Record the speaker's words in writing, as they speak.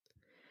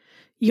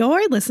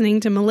You're listening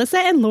to Melissa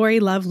and Lori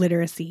Love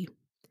Literacy.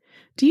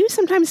 Do you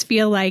sometimes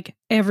feel like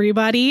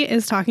everybody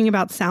is talking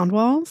about sound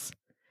walls?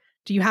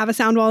 Do you have a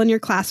sound wall in your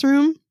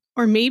classroom?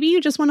 Or maybe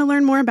you just want to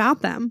learn more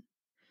about them?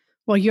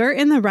 Well, you're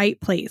in the right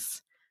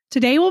place.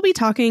 Today we'll be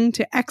talking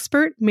to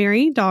expert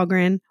Mary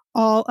Dahlgren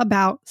all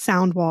about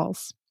sound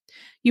walls.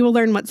 You will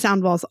learn what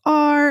sound walls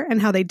are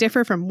and how they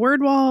differ from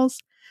word walls,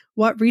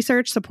 what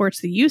research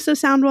supports the use of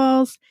sound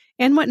walls,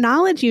 and what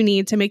knowledge you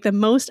need to make the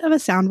most of a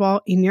sound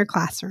wall in your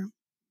classroom.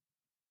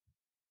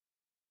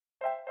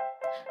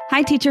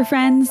 Hi, teacher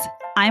friends.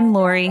 I'm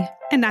Lori.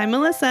 And I'm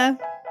Melissa.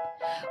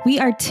 We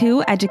are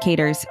two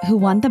educators who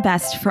want the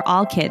best for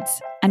all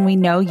kids, and we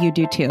know you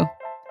do too.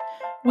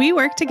 We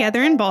worked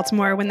together in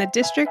Baltimore when the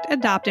district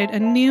adopted a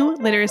new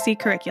literacy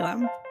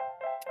curriculum.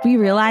 We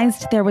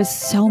realized there was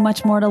so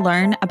much more to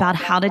learn about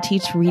how to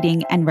teach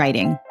reading and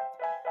writing.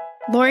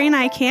 Lori and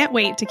I can't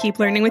wait to keep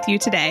learning with you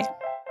today.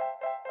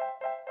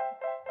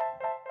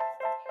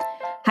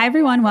 Hi,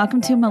 everyone.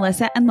 Welcome to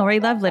Melissa and Lori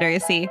Love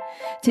Literacy.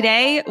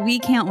 Today, we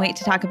can't wait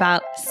to talk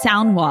about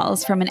sound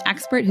walls from an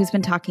expert who's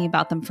been talking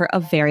about them for a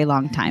very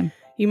long time.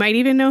 You might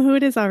even know who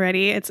it is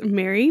already. It's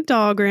Mary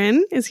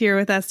Dahlgren is here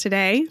with us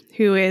today,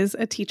 who is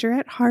a teacher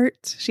at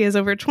heart. She has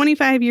over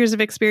 25 years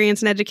of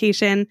experience in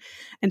education,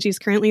 and she's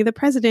currently the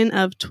president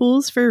of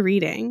Tools for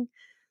Reading.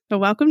 So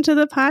welcome to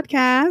the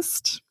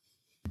podcast.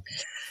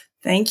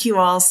 Thank you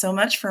all so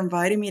much for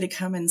inviting me to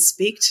come and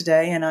speak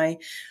today. And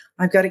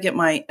I've got to get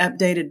my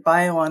updated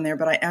bio on there,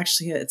 but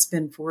it's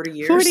been 40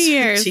 years. 40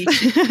 years.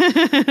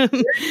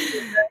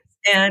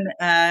 And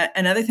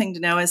another thing to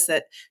know is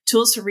that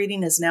Tools for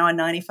Reading is now a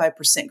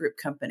 95% group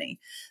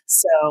company.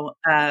 So,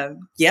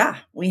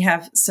 we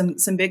have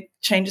some big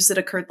changes that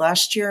occurred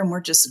last year, and we're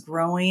just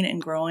growing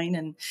and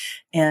growing.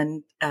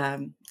 And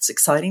it's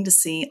exciting to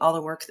see all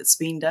the work that's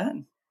being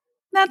done.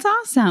 That's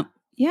awesome.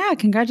 Yeah,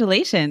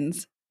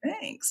 congratulations.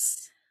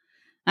 Thanks.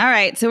 All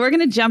right, so we're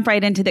going to jump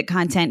right into the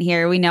content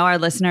here. We know our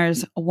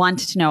listeners want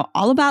to know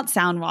all about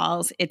sound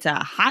walls. It's a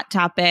hot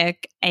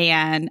topic,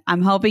 and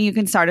I'm hoping you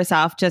can start us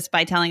off just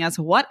by telling us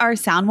what are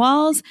sound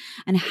walls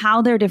and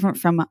how they're different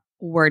from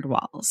word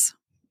walls.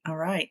 All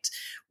right.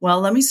 Well,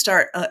 let me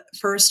start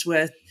first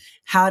with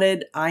how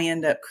did I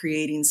end up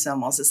creating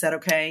sound walls? Is that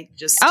okay?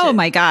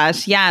 My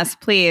gosh. Yes,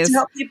 please. To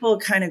help people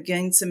kind of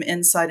gain some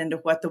insight into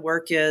what the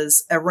work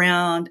is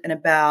around and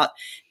about,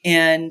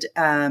 and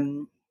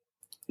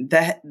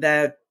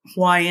the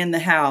why and the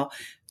how.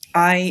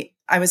 I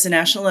was a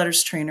national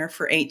letters trainer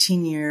for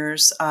 18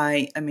 years.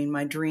 I mean,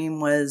 my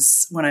dream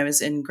was when I was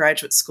in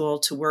graduate school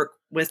to work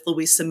with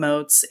Louisa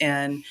Moats,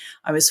 and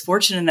I was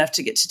fortunate enough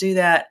to get to do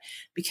that,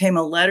 became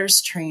a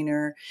letters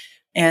trainer.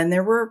 And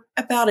there were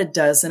about a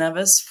dozen of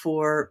us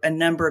for a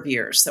number of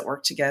years that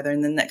worked together.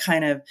 And then that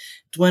kind of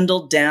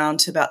dwindled down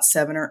to about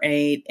 7 or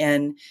 8.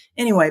 And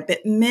anyway,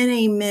 but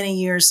many, many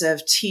years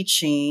of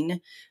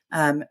teaching,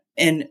 and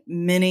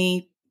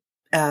many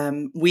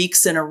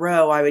weeks in a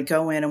row, I would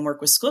go in and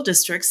work with school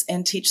districts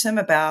and teach them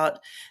about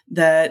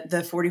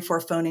the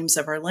 44 phonemes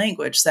of our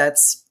language.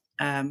 That's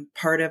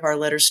part of our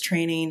letters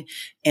training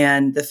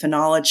and the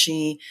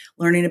phonology,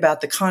 learning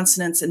about the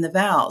consonants and the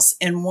vowels.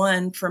 And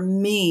one for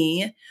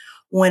me,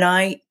 when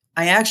I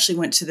actually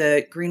went to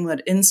the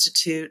Greenwood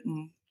Institute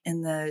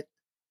in the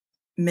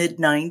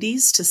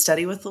mid-90s to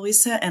study with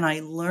Louisa, and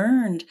I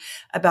learned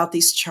about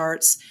these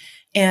charts.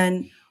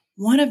 And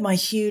one of my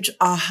huge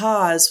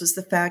ahas was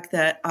the fact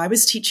that I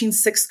was teaching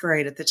 6th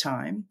grade at the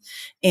time,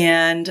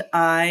 and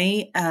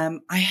I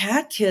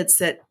had kids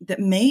that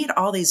made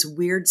all these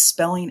weird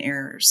spelling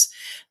errors.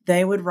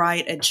 They would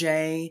write a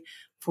J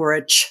for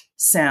a ch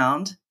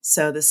sound,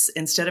 so this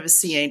instead of a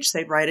ch,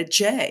 they'd write a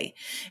J,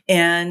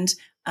 and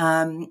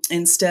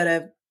instead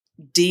of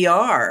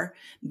DR,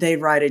 they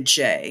write a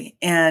J,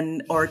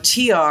 or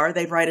TR,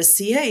 they write a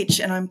CH.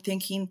 And I'm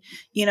thinking,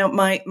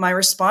 my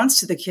response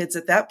to the kids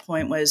at that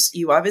point was,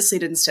 you obviously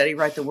didn't study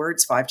write the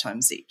words 5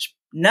 times each.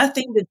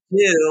 Nothing to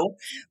do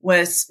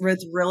with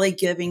really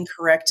giving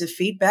corrective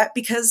feedback,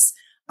 because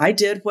I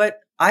did what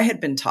I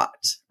had been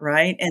taught,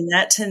 right? And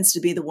that tends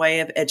to be the way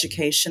of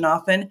education.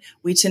 Often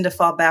we tend to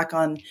fall back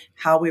on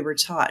how we were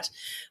taught.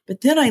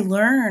 But then I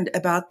learned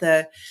about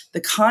the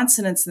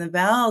consonants and the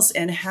vowels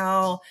and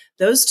how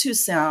those two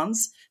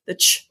sounds, the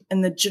ch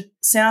and the j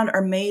sound,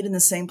 are made in the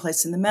same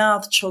place in the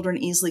mouth. Children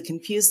easily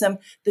confuse them.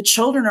 The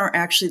children are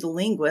actually the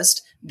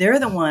linguist. They're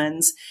the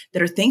ones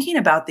that are thinking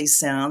about these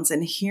sounds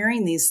and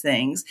hearing these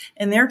things,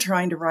 and they're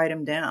trying to write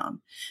them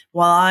down,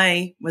 while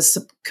I was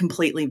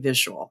completely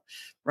visual.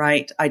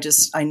 Right.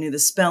 I knew the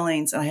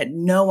spellings, and I had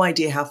no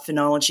idea how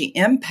phonology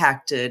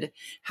impacted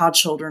how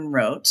children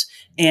wrote,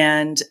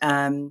 and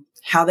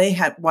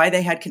why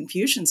they had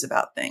confusions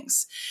about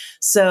things.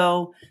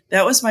 So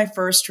that was my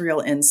first real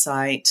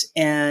insight,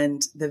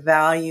 and the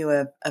value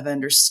of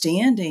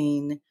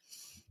understanding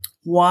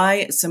why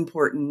it's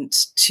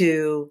important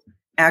to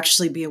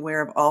actually be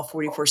aware of all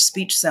 44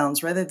 speech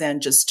sounds rather than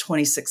just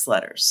 26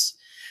 letters.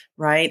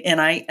 right?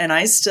 And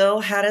I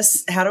still had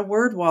a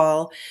word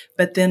wall,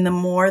 but then the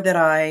more that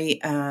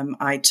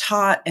I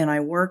taught and I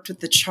worked with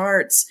the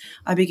charts,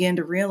 I began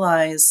to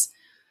realize,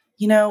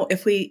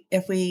 if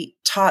we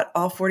taught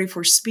all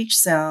 44 speech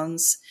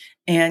sounds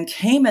and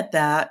came at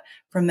that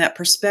from that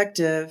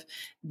perspective,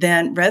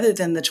 then rather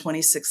than the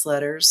 26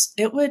 letters,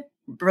 it would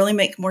really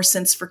make more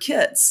sense for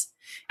kids.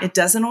 It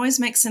doesn't always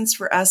make sense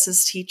for us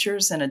as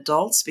teachers and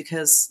adults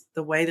because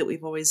the way that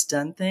we've always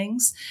done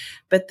things.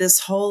 But this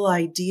whole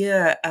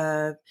idea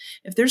of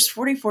if there's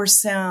 44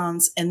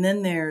 sounds and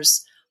then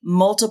there's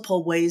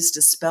multiple ways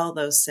to spell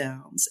those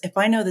sounds. If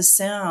I know the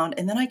sound,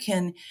 and then I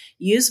can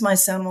use my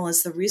sound wall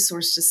as the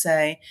resource to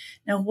say,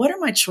 now what are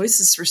my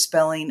choices for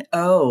spelling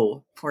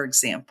O, for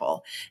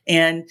example?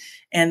 And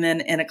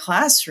then in a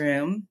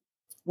classroom,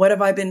 what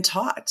have I been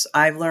taught?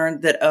 I've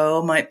learned that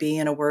O might be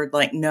in a word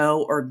like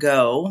no or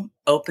go,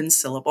 open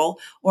syllable,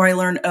 or I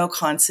learned O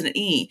consonant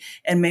E.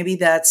 And maybe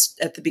that's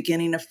at the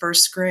beginning of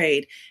first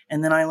grade.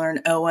 And then I learn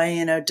OA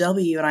and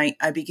OW, and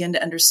I begin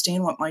to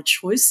understand what my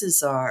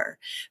choices are.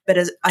 But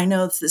as I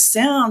know the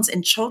sounds,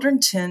 and children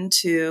tend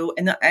to,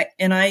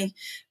 and I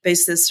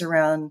base this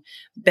around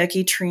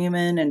Becky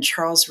Treeman and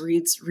Charles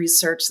Reed's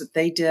research that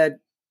they did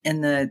in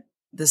the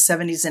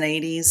 70s and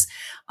 80s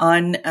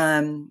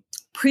on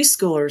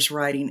preschoolers'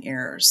 writing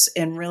errors,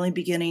 and really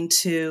beginning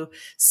to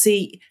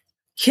see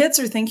kids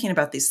are thinking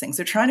about these things.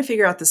 They're trying to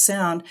figure out the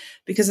sound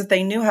because if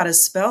they knew how to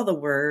spell the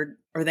word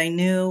or they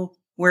knew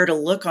where to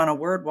look on a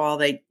word wall,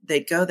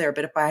 they'd go there.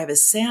 But if I have a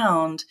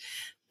sound,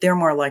 they're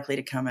more likely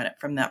to come at it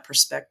from that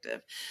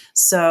perspective.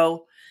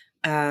 So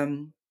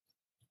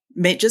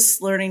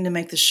just learning to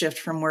make the shift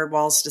from word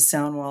walls to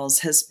sound walls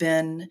has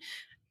been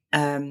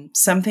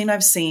something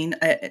I've seen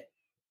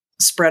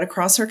spread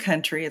across our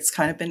country. It's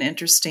kind of been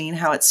interesting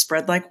how it's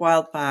spread like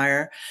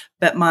wildfire.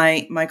 But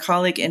my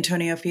colleague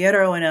Antonio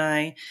Fierro and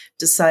I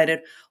decided,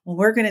 well,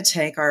 we're going to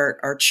take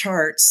our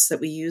charts that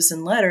we use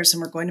in letters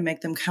and we're going to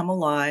make them come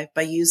alive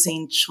by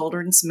using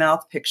children's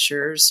mouth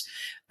pictures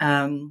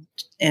and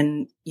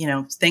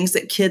things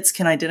that kids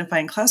can identify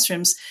in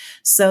classrooms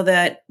so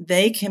that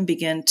they can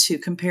begin to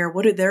compare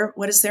what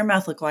does their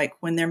mouth look like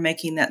when they're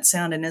making that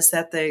sound, and is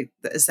that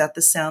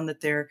the sound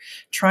that they're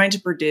trying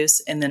to produce,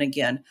 and then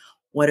again,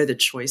 what are the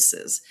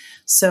choices?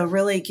 So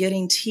really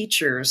getting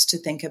teachers to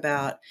think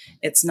about,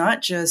 it's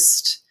not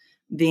just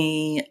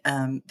the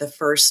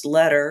first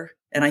letter,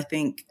 and I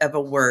think of a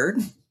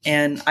word,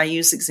 and I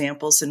use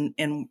examples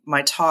in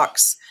my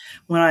talks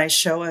when I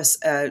show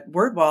us a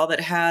word wall that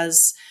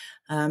has,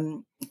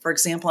 for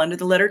example, under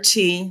the letter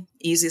T,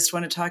 easiest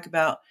one to talk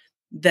about,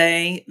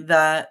 they,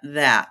 the,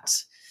 that.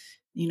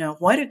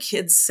 Why do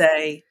kids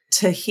say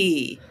to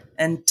he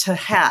and to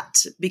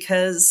hat?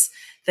 Because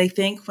they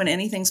think when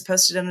anything's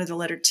posted under the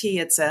letter T,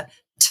 it's a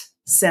t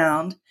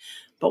sound.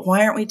 But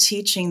why aren't we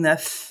teaching the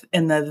th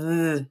and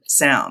the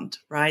sound,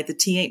 right? The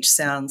TH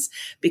sounds,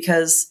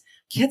 because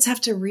kids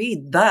have to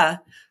read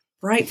the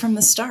right from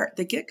the start,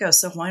 the get-go.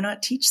 So why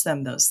not teach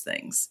them those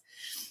things?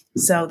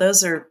 So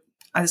that's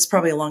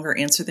probably a longer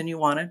answer than you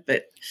wanted,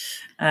 but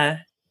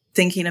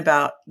thinking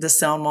about the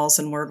sound walls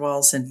and word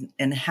walls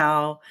and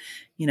how,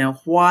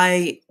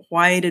 why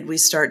did we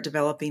start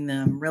developing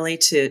them? Really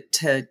to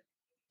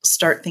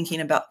start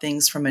thinking about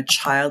things from a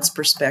child's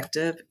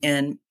perspective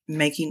and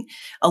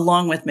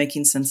along with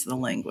making sense of the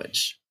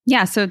language.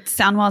 Yeah. So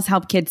sound walls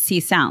help kids see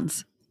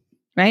sounds,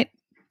 right?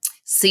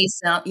 See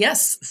sound.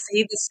 Yes.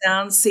 See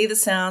the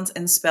sounds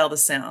and spell the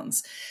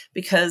sounds,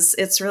 because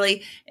it's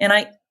really, and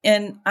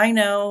I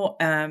know,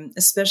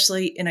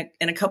 especially in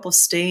a couple of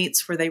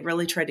states where they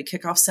really tried to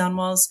kick off sound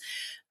walls,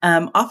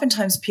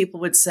 oftentimes people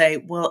would say,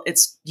 well,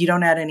 you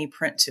don't add any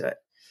print to it.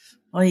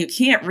 Well, you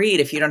can't read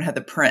if you don't have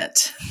the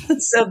print.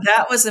 So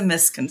that was a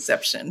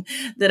misconception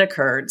that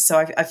occurred. So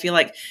I feel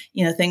like,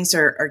 things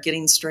are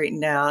getting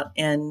straightened out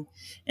and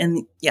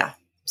yeah.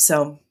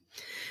 So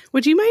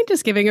would you mind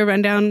just giving a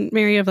rundown,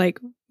 Mary, of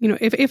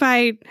if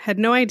I had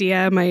no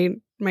idea, my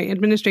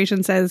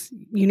administration says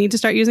you need to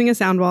start using a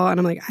sound wall, and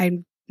I'm like,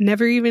 I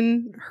never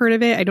even heard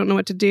of it. I don't know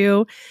what to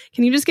do.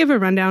 Can you just give a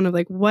rundown of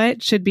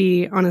what should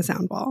be on a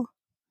sound wall?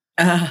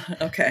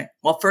 Okay.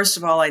 Well, first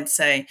of all, I'd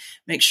say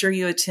make sure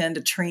you attend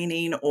a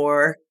training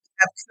or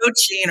have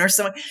coaching or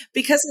something,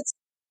 because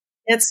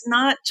it's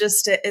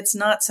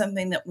not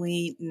something that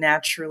we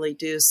naturally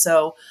do.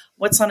 So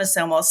what's on a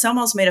sound wall? A sound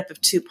wall is made up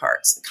of two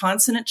parts, a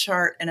consonant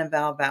chart and a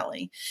vowel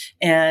valley.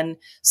 And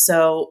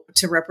so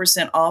to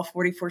represent all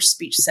 44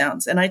 speech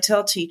sounds, and I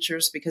tell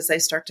teachers, because they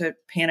start to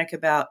panic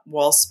about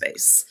wall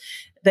space,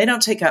 they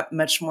don't take up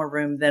much more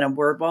room than a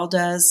word wall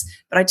does.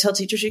 But I tell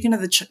teachers you can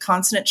have the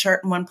consonant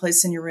chart in one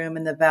place in your room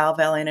and the vowel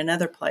valley in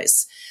another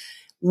place.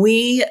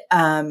 We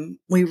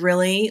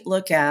really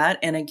look at,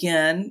 and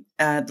again,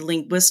 the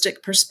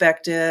linguistic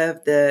perspective,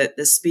 the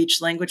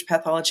speech language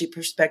pathology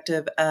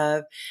perspective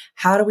of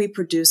how do we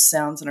produce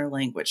sounds in our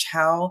language?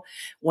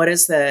 What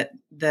is the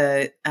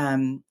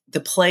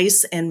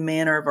place and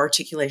manner of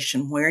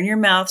articulation? Where in your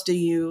mouth do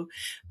you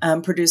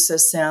produce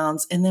those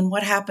sounds? And then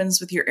what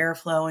happens with your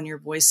airflow and your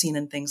voicing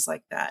and things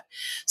like that?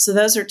 So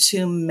those are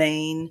two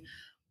main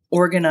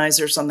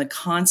organizers on the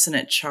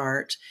consonant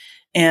chart.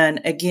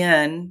 And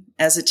again,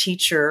 as a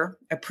teacher,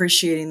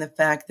 appreciating the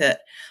fact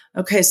that,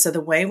 okay, so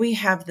the way we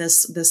have the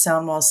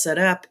sound wall set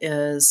up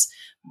is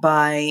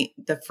by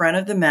the front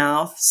of the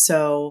mouth.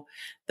 So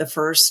the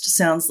first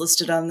sounds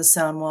listed on the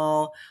sound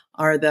wall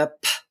are the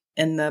P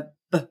and the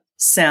B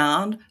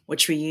sound,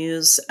 which we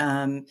use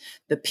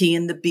the P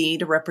and the B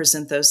to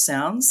represent those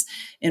sounds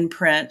in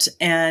print.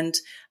 And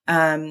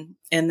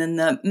then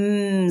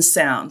the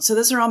sound. So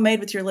those are all made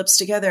with your lips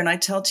together. And I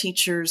tell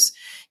teachers,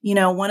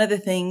 one of the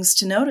things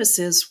to notice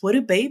is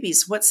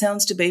what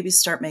sounds do babies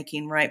start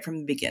making right from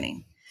the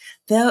beginning?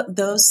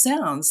 Those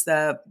sounds,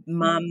 the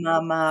ma,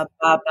 ma, ma,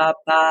 ba, ba,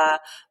 ba,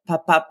 pa,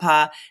 pa,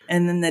 pa,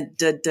 and then the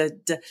da, da,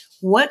 da.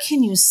 What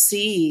can you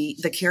see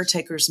the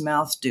caretaker's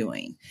mouth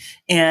doing?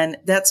 And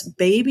that's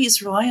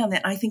babies rely on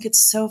that. I think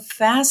it's so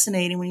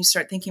fascinating when you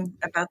start thinking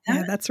about that.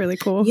 Yeah, that's really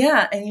cool.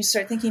 Yeah. And you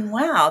start thinking,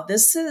 wow,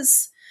 this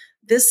is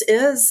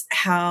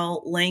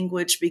how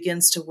language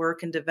begins to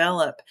work and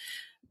develop.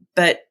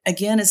 But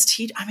again, it's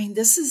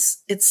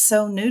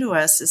so new to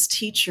us as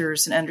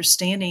teachers and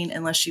understanding,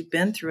 unless you've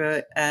been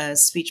through a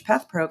speech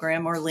path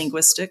program or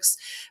linguistics,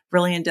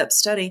 really in-depth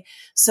study.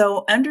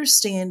 So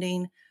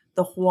understanding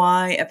the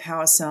why of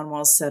how a sound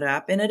wall is set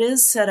up. And it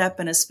is set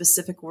up in a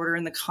specific order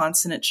in the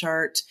consonant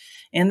chart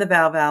and the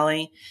vowel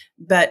valley,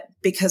 but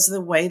because of the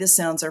way the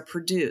sounds are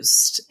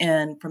produced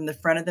and from the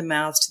front of the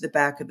mouth to the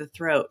back of the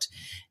throat.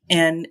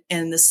 And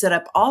the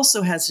setup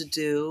also has to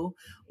do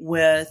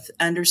with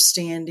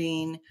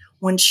understanding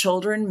when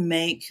children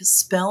make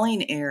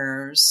spelling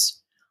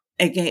errors,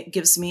 it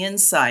gives me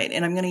insight.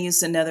 And I'm going to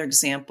use another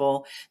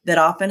example that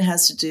often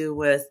has to do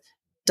with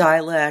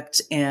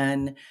dialect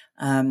and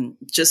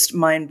just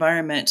my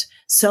environment.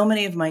 So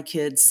many of my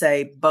kids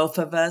say both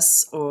of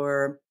us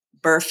or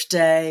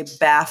birthday,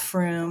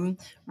 bathroom,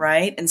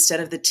 right? Instead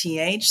of the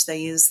TH,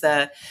 they use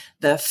the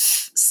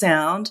F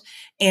sound.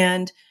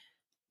 And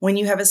when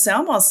you have a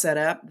sound wall set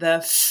up, the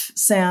F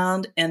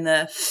sound and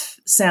the F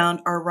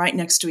sound are right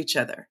next to each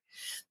other.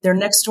 They're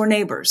next door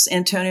neighbors.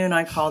 Antonio and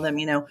I call them,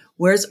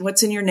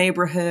 what's in your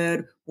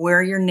neighborhood? Where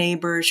are your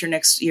neighbors?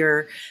 Who's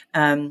your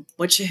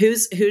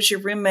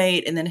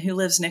roommate? And then who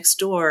lives next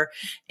door?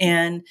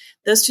 And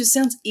those two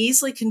sounds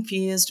easily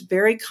confused,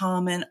 very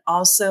common,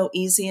 also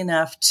easy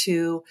enough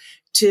to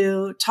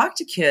talk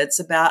to kids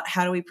about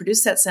how do we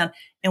produce that sound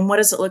and what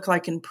does it look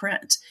like in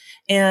print.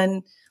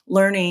 And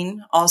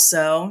learning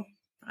also,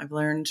 I've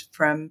learned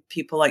from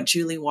people like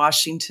Julie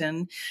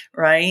Washington,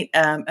 right?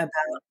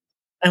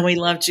 And we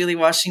love Julie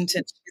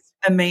Washington. She's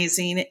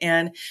amazing.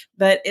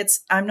 But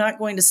I'm not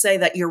going to say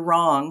that you're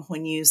wrong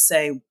when you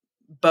say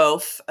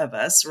both of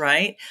us,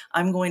 right?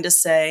 I'm going to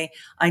say,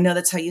 I know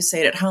that's how you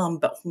say it at home,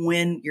 but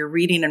when you're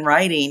reading and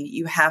writing,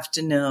 you have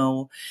to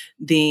know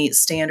the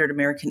standard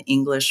American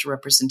English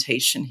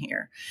representation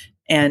here.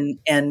 And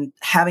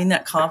having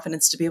that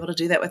confidence to be able to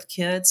do that with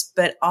kids,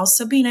 but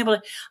also being able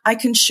to, I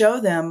can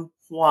show them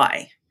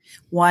why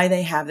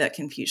they have that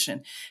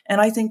confusion. And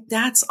I think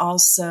that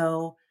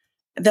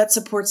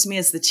supports me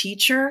as the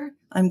teacher.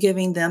 I'm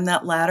giving them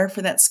that ladder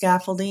for that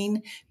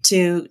scaffolding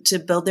to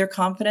build their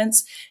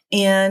confidence.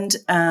 And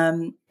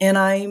I'm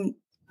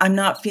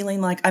not feeling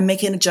like I'm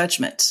making a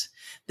judgment.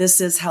 This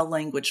is how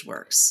language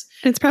works.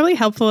 It's probably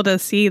helpful to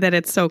see that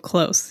it's so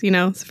close,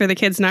 for the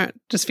kids not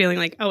just feeling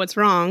like, oh, it's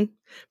wrong,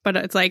 but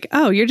it's like,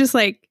 oh, you're just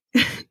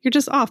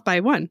off by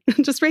one,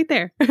 just right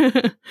there.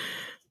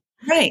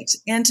 Right.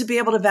 And to be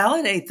able to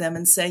validate them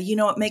and say,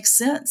 it makes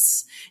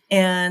sense.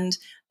 And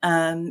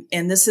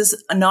this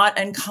is not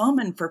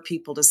uncommon for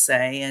people to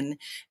say.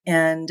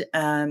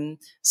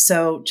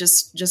 So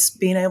just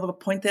being able to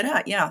point that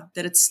out. Yeah.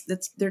 That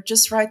they're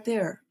just right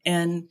there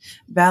and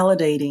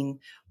validating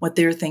what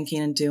they're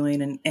thinking and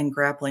doing and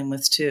grappling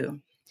with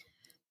too.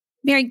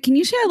 Mary, can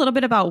you share a little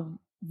bit about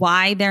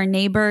why they're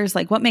neighbors?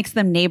 Like what makes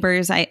them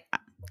neighbors? I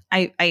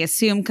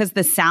assume because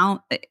the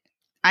sound,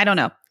 I don't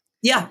know.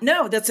 Yeah,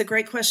 no, that's a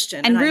great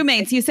question. And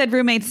roommates, you said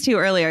roommates too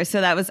earlier.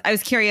 So I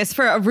was curious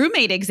for a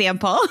roommate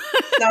example.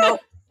 So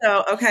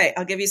okay,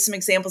 I'll give you some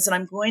examples, and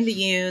I'm going to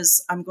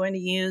use those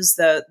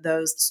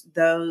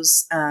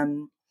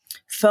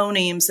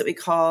phonemes that we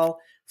call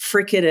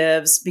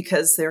fricatives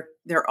because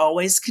they're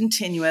always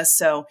continuous.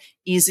 So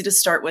easy to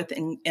start with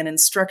in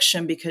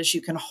instruction because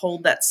you can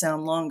hold that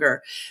sound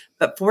longer.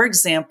 But for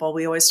example,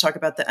 we always talk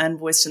about the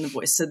unvoiced and the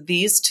voiced. So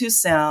these two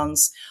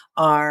sounds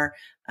are.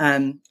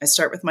 I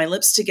start with my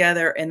lips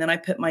together and then I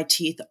put my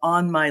teeth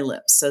on my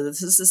lips. So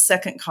this is the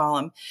second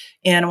column.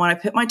 And when I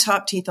put my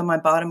top teeth on my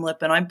bottom lip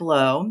and I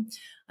blow,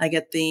 I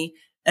get the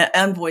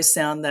unvoiced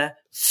sound, the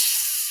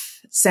f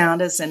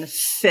sound as in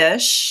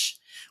fish,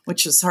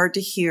 which is hard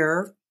to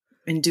hear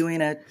in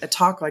doing a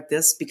talk like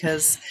this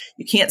because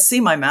you can't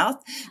see my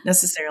mouth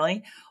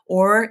necessarily.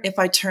 Or if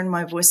I turn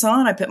my voice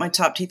on, I put my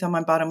top teeth on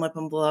my bottom lip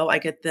and blow, I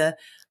get the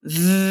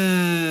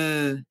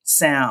v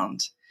sound.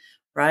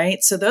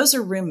 Right? So those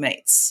are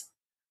roommates.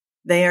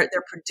 They're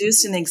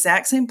produced in the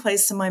exact same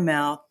place in my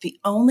mouth. The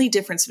only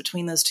difference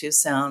between those two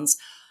sounds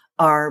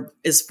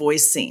is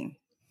voicing.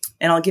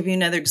 And I'll give you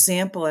another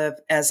example of,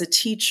 as a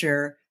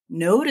teacher,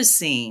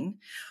 noticing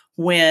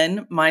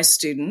when my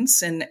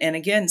students, and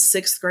again,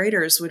 sixth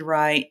graders would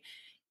write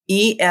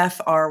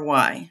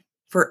EFRY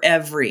for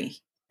every.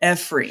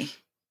 I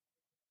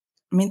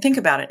mean, think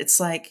about it. It's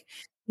like,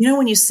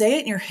 when you say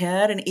it in your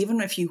head, and even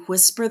if you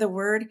whisper the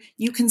word,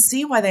 you can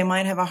see why they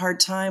might have a hard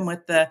time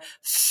with the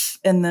f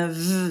and the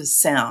v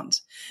sound.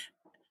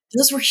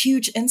 Those were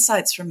huge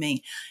insights for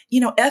me.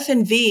 F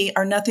and V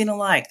are nothing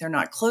alike. They're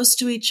not close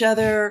to each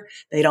other.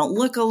 They don't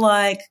look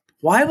alike.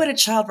 Why would a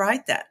child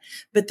write that?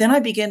 But then I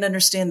began to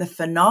understand the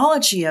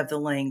phonology of the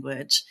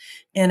language,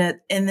 and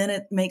then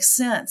it makes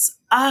sense.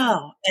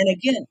 Oh, and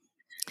again,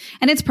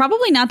 and it's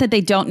probably not that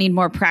they don't need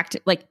more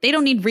practice, like they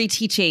don't need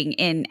reteaching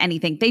in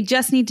anything. They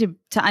just need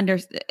to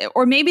understand,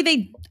 or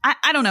maybe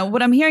I don't know.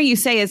 What I'm hearing you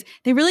say is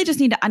they really just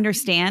need to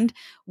understand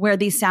where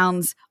these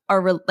sounds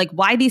are, like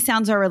why these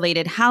sounds are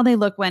related, how they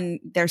look when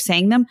they're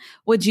saying them.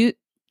 Would you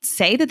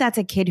say that that's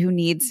a kid who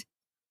needs,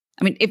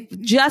 I mean, if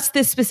just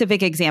this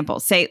specific example,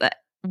 say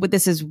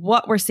this is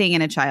what we're seeing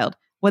in a child,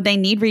 would they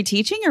need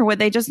reteaching, or would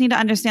they just need to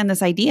understand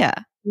this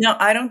idea? No,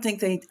 I don't think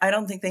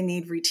they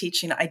need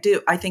reteaching. I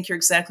do. I think you're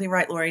exactly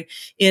right, Lori.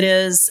 It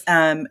is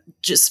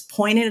just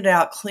pointing it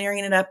out,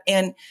 clearing it up,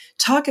 and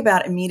talk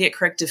about immediate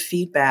corrective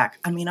feedback.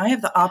 I mean, I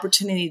have the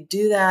opportunity to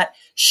do that,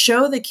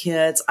 show the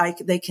kids,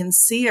 they can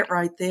see it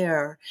right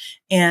there,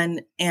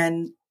 and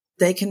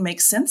they can make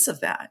sense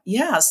of that.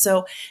 Yeah.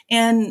 So,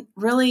 and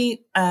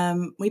really,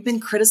 we've been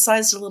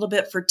criticized a little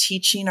bit for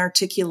teaching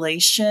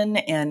articulation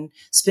and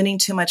spending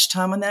too much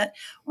time on that.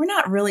 We're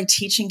not really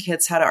teaching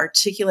kids how to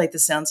articulate the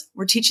sounds.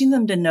 We're teaching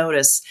them to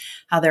notice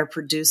how they're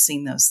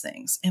producing those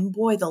things. And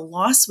boy, the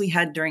loss we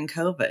had during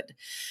COVID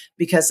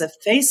because of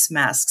face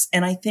masks.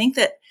 And I think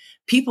that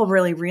people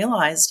really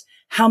realized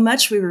how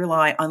much we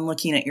rely on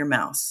looking at your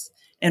mouth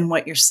and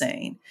what you're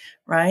saying.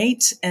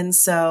 Right. And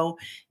so,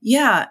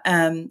 yeah,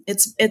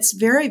 it's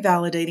very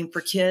validating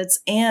for kids.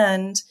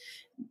 And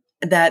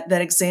that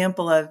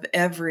example of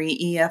every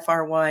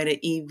EFRY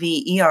to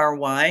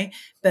EVERY,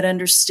 but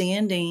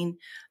understanding,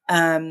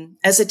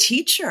 as a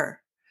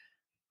teacher,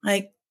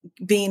 like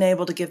being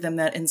able to give them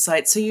that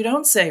insight. So you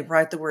don't say,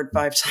 write the word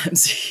 5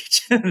 times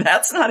each.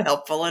 That's not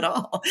helpful at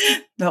all.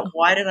 But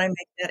why did I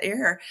make that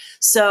error?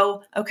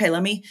 So, okay,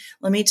 let me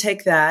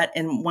take that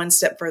and one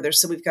step further.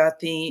 So we've got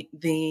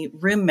the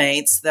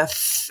roommates, the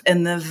f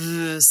and the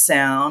v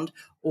sound,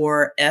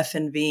 or F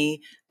and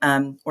V,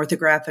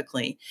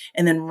 orthographically.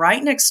 And then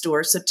right next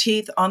door, so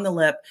teeth on the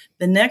lip,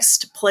 the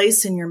next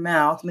place in your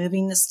mouth,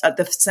 moving the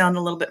sound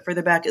a little bit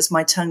further back, is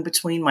my tongue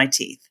between my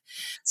teeth.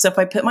 So if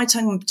I put my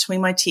tongue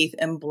between my teeth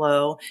and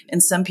blow,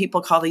 and some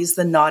people call these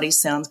the naughty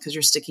sounds because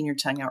you're sticking your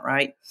tongue out,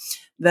 right?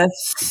 The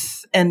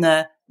th and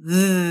the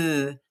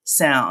th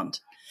sound.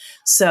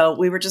 So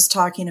we were just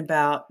talking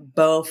about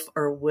both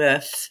or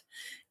with,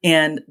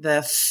 and the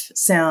f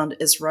sound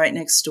is right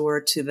next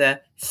door to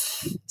the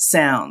th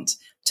sound.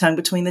 Tongue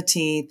between the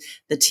teeth,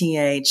 the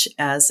th,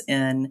 as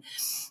in,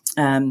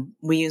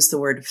 we use the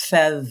word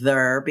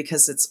feather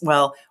because it's,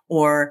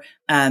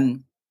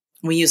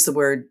 we use the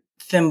word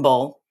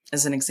thimble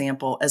as an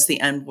example, as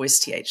the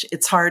unvoiced th.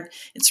 It's hard.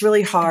 It's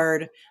really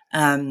hard,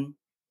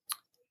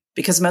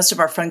 because most of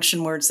our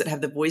function words that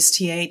have the voiced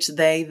th,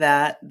 they,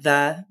 that,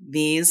 the,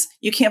 these,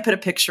 you can't put a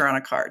picture on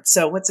a card.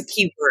 So what's a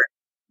keyword,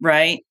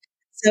 right?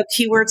 So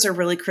keywords are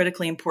really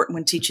critically important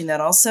when teaching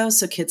that also.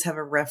 So kids have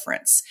a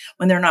reference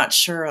when they're not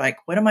sure, like,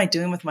 what am I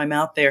doing with my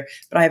mouth there?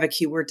 But I have a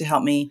keyword to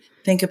help me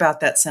think about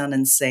that sound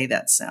and say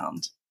that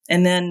sound.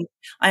 And then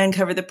I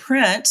uncover the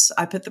print.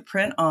 I put the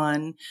print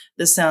on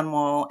the sound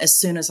wall as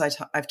soon as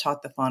I've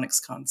taught the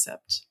phonics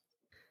concept.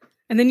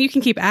 And then you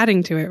can keep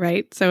adding to it,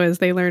 right? So as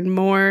they learn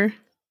more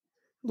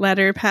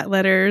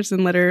letters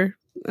and letter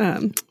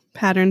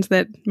patterns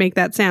that make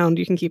that sound,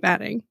 you can keep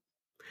adding.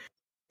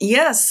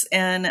 Yes.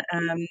 And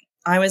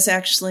I was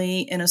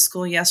actually in a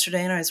school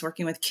yesterday, and I was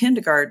working with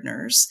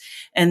kindergartners,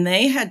 and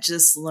they had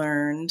just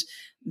learned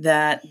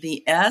that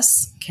the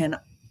S can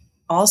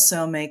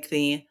also make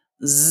the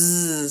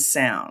Z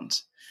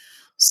sound.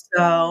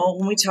 So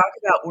when we talk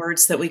about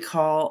words that we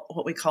call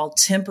what we call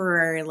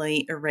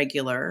temporarily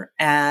irregular,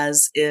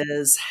 as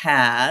is,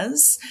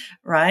 has,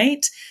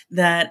 right?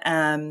 That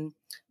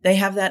they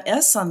have that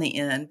S on the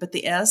end, but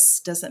the S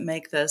doesn't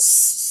make the S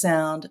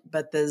sound,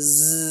 but the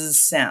Z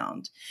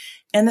sound.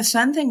 And the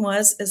fun thing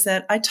is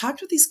that I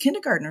talked with these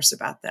kindergartners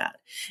about that.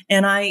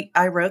 And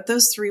I wrote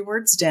those 3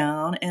 words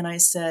down, and I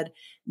said,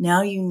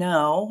 now you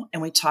know,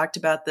 and we talked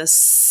about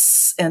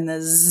this and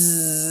the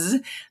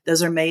Z,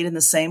 those are made in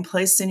the same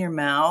place in your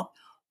mouth.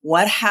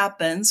 What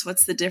happens?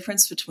 What's the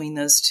difference between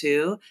those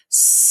two?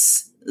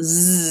 S,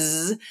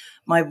 Z.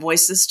 My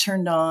voice is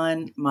turned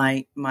on.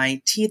 My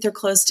teeth are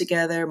close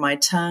together. My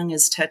tongue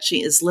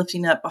is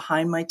lifting up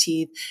behind my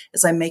teeth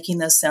as I'm making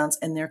those sounds,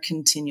 and they're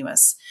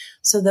continuous.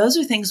 So those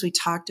are things we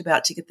talked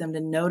about to get them to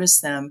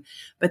notice them,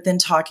 but then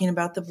talking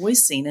about the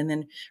voicing, and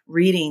then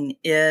reading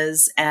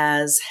is,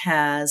 as,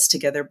 has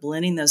together,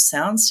 blending those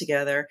sounds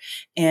together,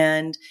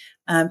 and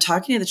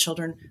talking to the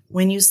children.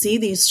 When you see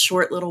these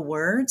short little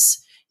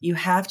words, you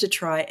have to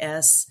try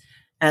S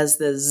as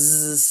the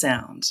Z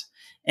sound.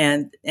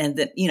 and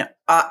that,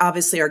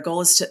 obviously our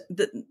goal is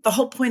the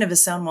whole point of a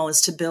sound wall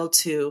is to build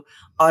to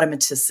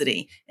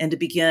automaticity and to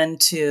begin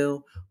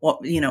to,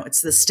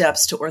 it's the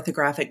steps to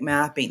orthographic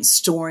mapping,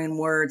 storing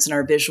words in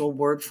our visual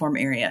word form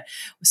area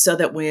so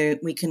that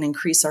we can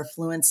increase our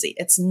fluency.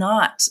 It's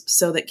not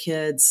so that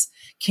kids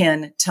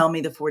can tell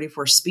me the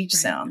 44 speech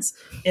sounds.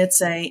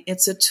 It's a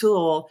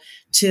tool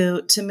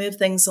to move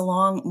things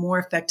along more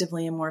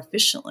effectively and more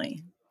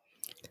efficiently.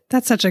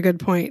 That's such a good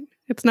point.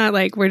 It's not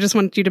like we just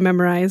want you to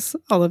memorize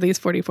all of these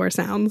 44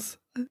 sounds.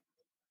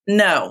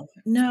 No,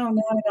 not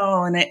at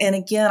all. And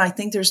again, I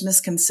think there's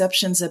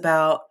misconceptions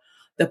about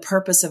the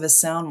purpose of a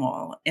sound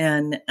wall.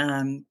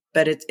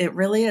 But it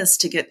really is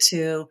to get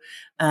to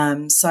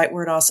sight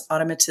word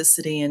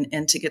automaticity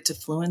and to get to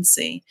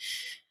fluency.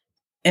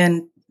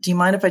 And do you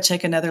mind if I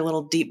take another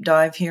little deep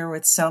dive here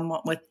with sound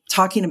wall,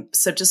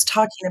 just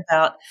talking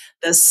about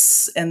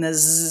this and the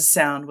z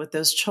sound with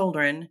those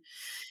children?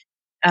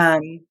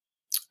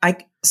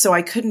 So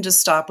I couldn't just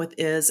stop with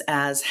is,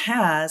 as,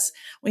 has.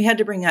 We had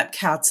to bring up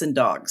cats and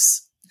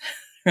dogs,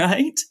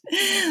 right?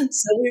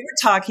 So we were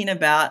talking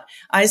about,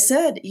 I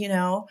said,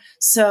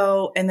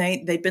 and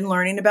they'd been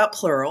learning about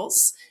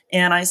plurals.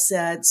 And I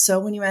said, so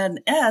when you add an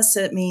S,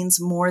 it means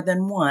more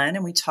than one.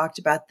 And we talked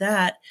about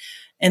that.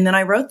 And then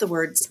I wrote the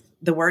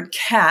word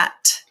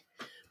cat.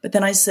 But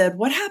then I said,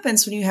 what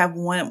happens when you have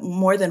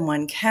more than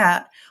one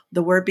cat?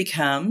 The word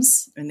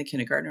becomes, and the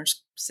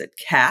kindergartners said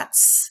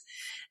cats.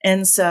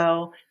 And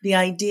so the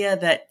idea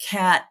that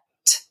cat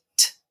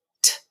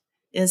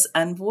is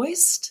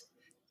unvoiced,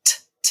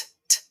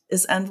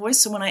 is unvoiced.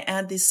 So when I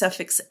add the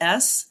suffix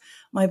S,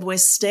 my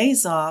voice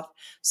stays off.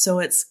 So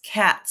it's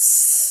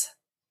cats,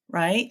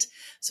 right?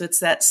 So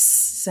it's that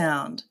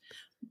sound.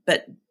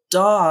 But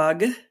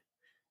dog,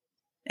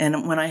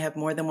 and when I have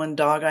more than one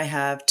dog, I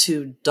have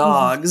two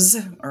dogs,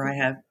 or I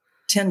have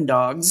 10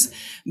 dogs.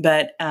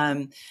 But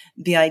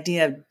the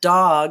idea of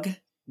dog,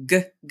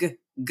 g,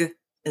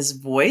 is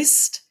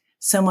voiced.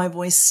 So my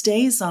voice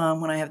stays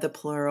on when I have the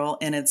plural,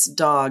 and it's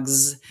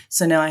dogs.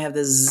 So now I have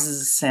the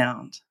z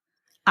sound.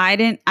 I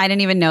didn't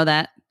even know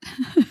that.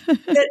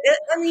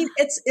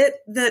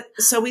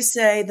 So we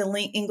say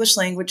the English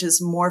language is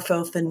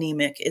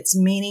morphophonemic. It's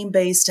meaning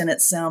based and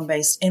it's sound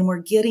based. And we're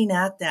getting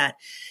at that.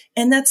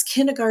 And that's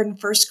kindergarten,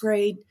 first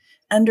grade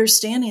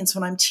understandings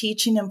when I'm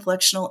teaching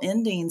inflectional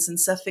endings and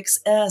suffix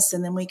S,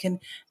 and then we can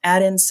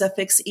add in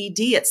suffix ED.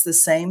 It's the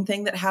same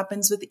thing that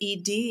happens with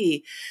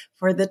ED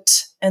for the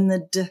T and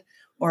the D,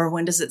 or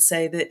when does it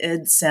say the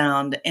id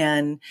sound?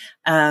 And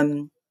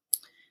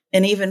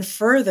even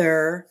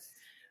further,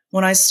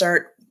 when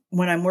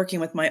I'm working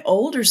with my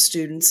older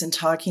students and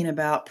talking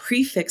about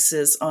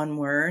prefixes on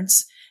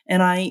words,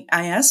 and I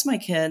ask my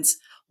kids,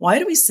 why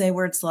do we say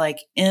words like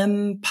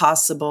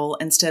impossible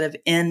instead of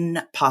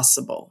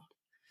impossible?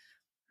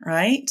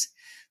 Right?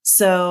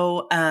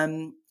 So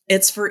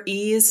it's for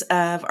ease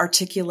of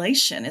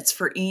articulation. It's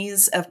for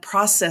ease of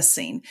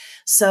processing.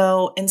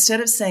 So instead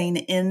of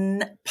saying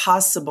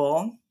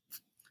impossible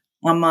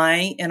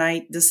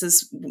this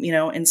is,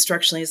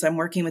 instructionally as I'm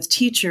working with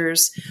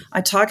teachers, I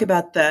talk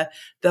about the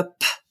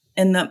p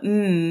and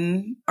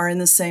the are in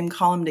the same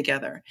column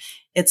together.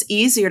 It's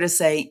easier to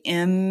say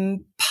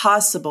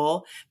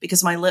impossible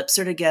because my lips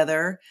are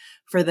together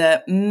for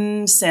the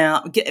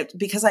sound,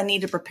 because I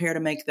need to prepare to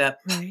make the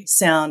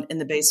sound in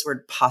the base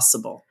word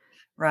possible,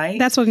 right?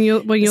 That's when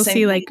you'll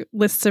see like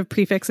lists of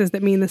prefixes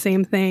that mean the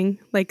same thing,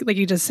 like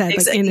you just said,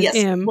 like in and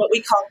im. What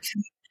we call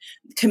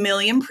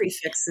chameleon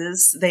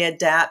prefixes. They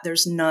adapt.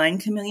 There's 9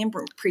 chameleon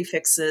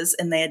prefixes,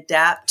 and they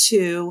adapt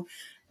to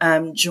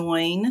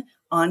join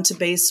onto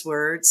base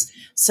words.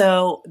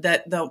 So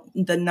that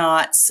the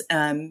knots,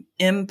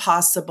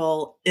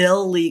 impossible,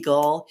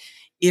 illegal,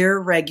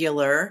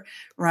 irregular,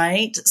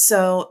 right?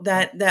 So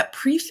that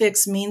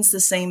prefix means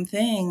the same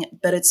thing,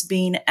 but it's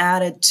being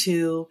added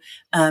to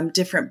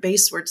different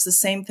base words. The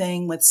same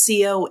thing with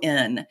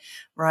CON,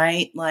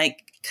 right?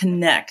 Like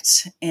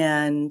connect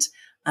and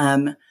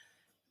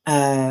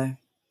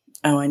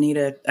I need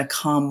a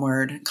calm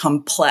word,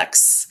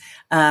 complex.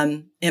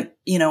 Having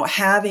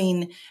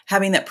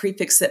that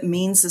prefix that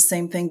means the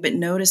same thing, but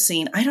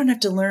noticing I don't have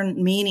to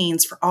learn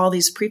meanings for all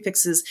these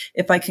prefixes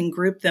if I can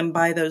group them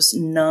by those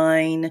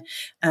 9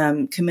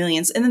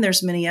 chameleons. And then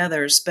there's many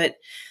others, but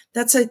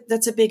that's a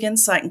big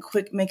insight and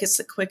make it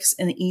quick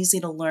and easy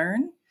to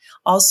learn.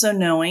 Also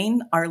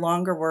knowing our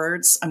longer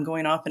words, I'm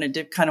going off in a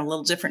kind of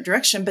little different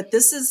direction, but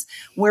this is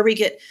what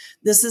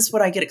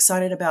I get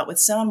excited about with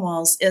sound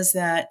walls, is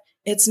that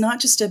it's not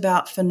just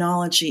about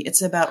phonology,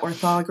 it's about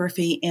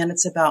orthography and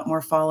it's about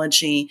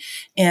morphology,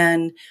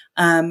 and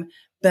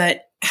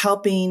but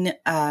helping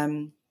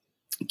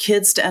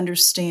kids to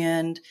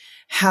understand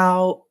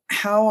how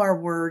our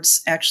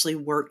words actually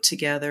work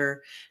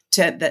together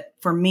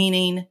for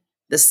meaning,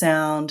 the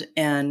sound,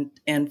 and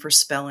for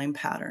spelling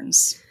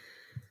patterns.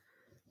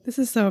 This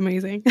is so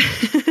amazing.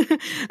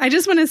 I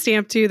just want to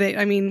stamp too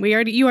that,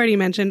 you already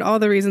mentioned all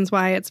the reasons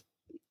why it's,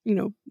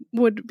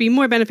 would be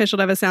more beneficial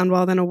to have a sound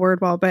wall than a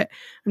word wall. But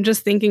I'm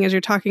just thinking as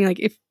you're talking,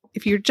 like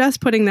if you're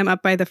just putting them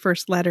up by the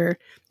first letter,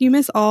 you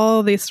miss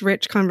all this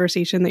rich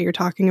conversation that you're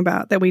talking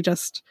about that we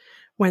just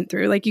went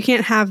through. Like you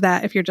can't have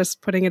that if you're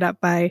just putting it up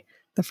by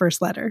the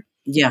first letter.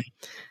 Yeah.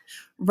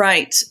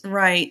 Right.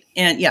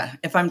 And yeah,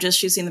 if I'm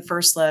just using the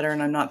first letter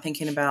and I'm not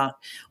thinking about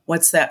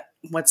what sound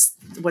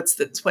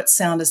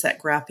does that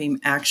grapheme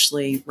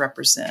actually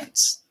represent?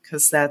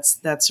 Because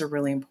that's a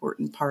really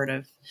important part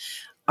of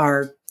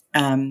our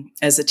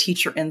as a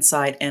teacher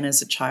insight and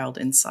as a child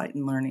insight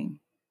and learning.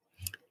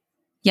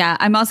 Yeah,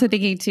 I'm also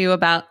thinking too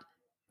about,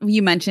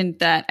 you mentioned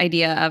that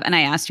idea of, and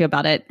I asked you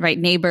about it, right?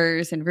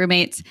 Neighbors and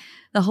roommates.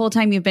 The whole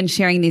time you've been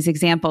sharing these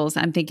examples,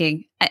 I'm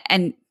thinking,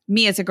 and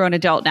me as a grown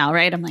adult now,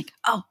 right? I'm like,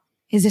 oh,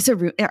 is this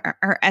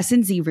are S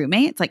and Z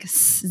roommates? Like,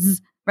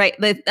 right?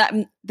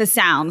 The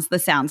sounds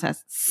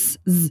has,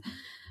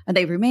 are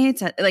they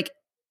roommates? Like,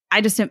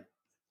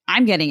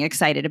 I'm getting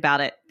excited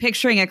about it.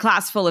 Picturing a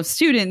class full of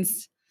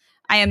students,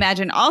 I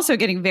imagine also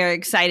getting very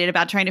excited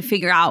about trying to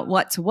figure out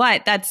what's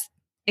what. That's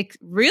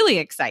really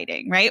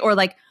exciting, right? Or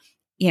like,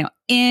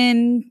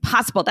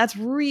 impossible. That's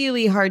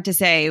really hard to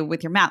say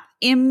with your mouth.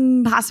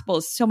 Impossible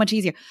is so much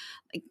easier.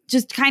 Like,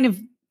 just kind of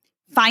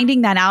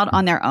finding that out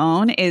on their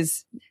own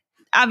is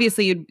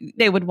obviously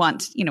we'd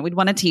want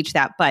to teach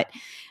that, but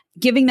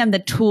giving them the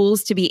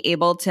tools to be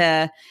able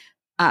to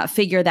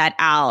figure that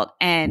out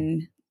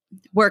and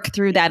work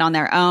through that on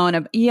their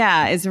own,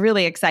 is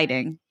really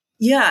exciting.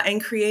 Yeah,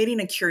 and creating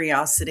a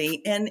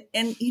curiosity. And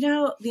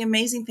the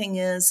amazing thing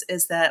is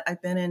that I've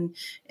been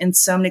in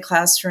so many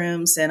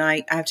classrooms, and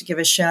I have to give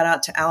a shout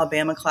out to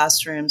Alabama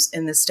classrooms.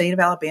 In the state of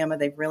Alabama,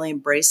 they've really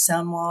embraced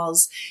sound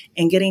walls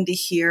and getting to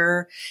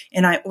hear.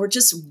 And we're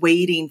just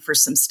waiting for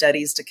some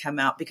studies to come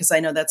out, because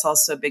I know that's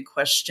also a big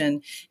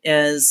question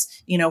is,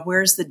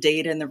 where's the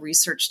data and the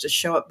research to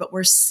show it? But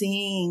we're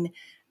seeing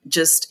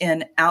just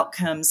in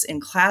outcomes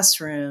in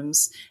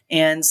classrooms.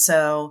 And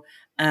so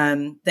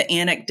the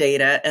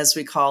anecdata, as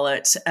we call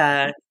it,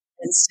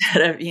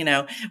 instead of,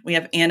 we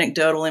have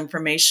anecdotal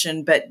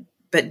information,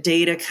 but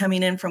data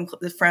coming in from,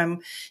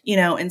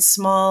 in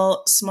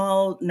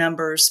small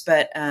numbers,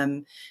 but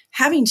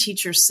having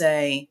teachers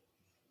say,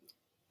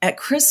 at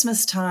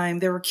Christmas time,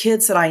 there were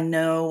kids that I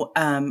know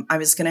I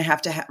was going to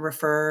have to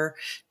refer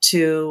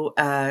to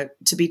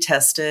be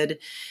tested.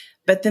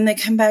 But then they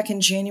come back in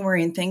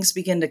January and things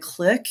begin to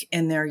click,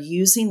 and they're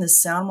using the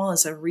sound wall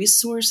as a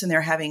resource, and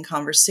they're having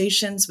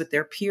conversations with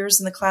their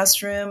peers in the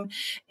classroom,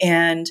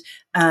 and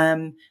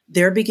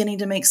they're beginning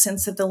to make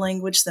sense of the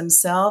language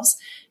themselves.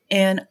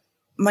 And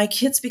my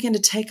kids begin to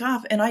take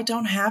off, and I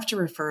don't have to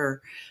refer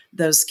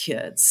those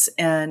kids.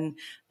 And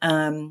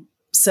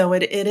so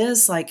it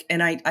is like,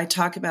 and I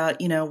talk about,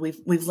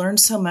 we've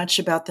learned so much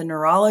about the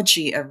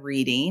neurology of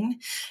reading,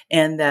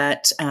 and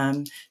that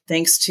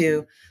thanks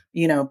to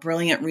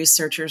brilliant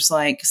researchers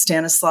like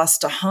Stanislaus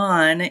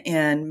Dehaene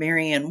and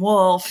Marianne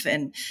Wolf,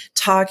 and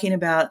talking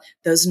about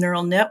those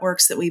neural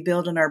networks that we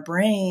build in our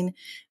brain.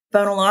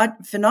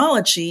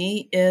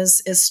 Phonology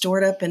is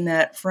stored up in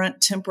that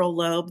front temporal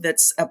lobe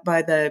that's up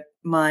by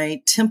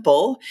my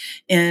temple.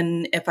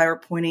 And if I were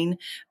pointing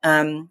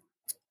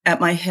at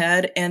my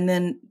head, and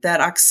then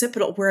that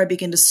occipital, where I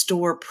begin to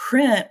store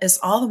print, is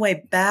all the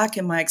way back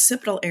in my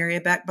occipital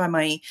area, back by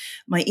my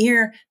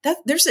ear. That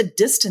there's a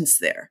distance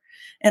there.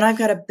 And I've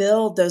got to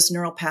build those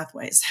neural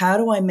pathways. How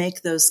do I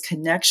make those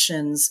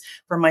connections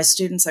for my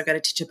students? I've got to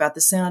teach about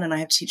the sound, and I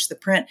have to teach the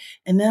print.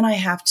 And then I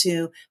have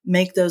to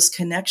make those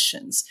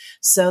connections.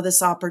 So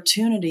this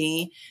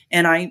opportunity,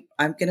 and I'm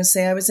going to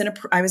say I was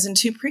in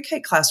 2 pre-K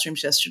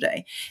classrooms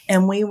yesterday,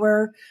 and we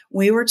were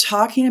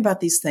talking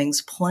about these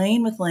things,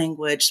 playing with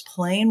language,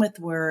 playing with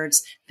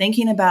words,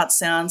 thinking about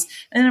sounds.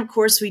 And of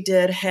course we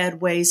did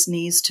head, waist,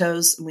 knees,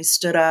 toes, and we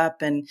stood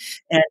up and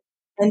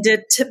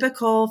did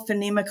typical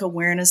phonemic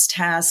awareness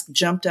task,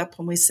 jumped up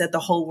when we said the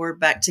whole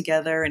word back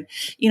together, and,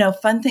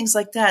 fun things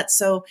like that.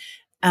 So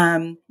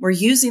we're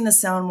using the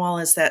sound wall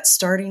as that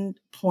starting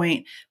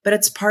point, but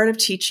it's part of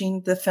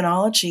teaching the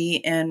phonology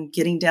and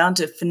getting down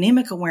to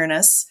phonemic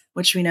awareness,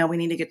 which we know we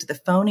need to get to the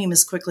phoneme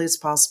as quickly as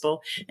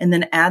possible, and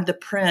then add the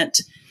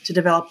print to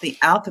develop the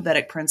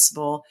alphabetic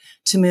principle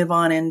to move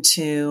on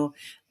into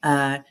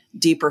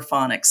deeper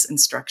phonics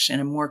instruction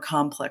and more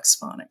complex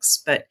phonics.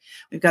 But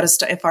we've got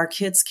to if our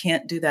kids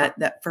can't do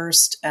that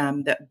first,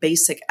 that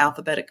basic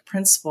alphabetic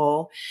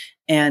principle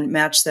and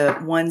match the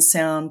one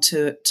sound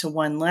to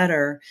one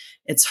letter,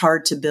 it's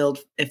hard to build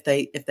if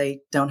they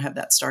don't have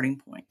that starting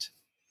point.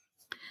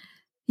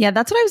 Yeah,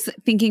 that's what I was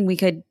thinking we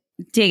could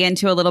dig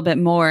into a little bit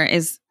more,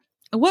 is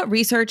what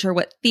research or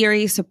what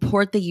theory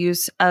support the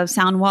use of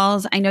sound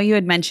walls. I know you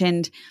had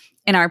mentioned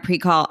in our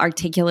pre-call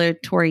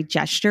articulatory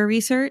gesture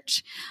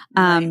research,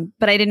 Right.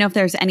 but I didn't know if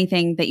there's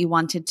anything that you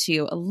wanted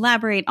to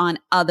elaborate on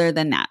other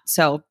than that.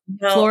 So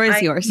floor is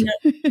yours.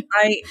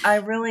 I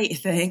really,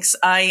 thanks.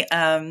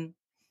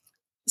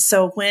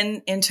 So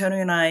when Antonio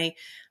and I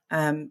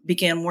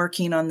began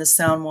working on the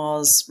sound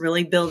walls,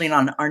 really building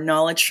on our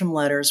knowledge from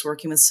letters,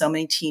 working with so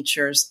many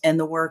teachers, and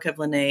the work of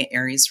Lene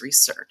Aries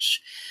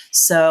research.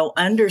 So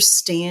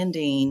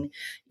understanding,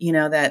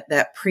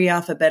 that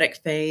pre-alphabetic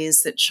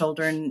phase that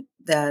children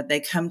that they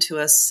come to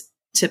us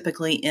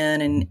typically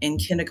in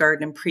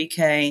kindergarten and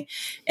pre-K,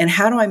 and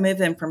how do I move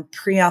them from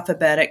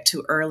pre-alphabetic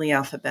to early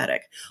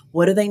alphabetic?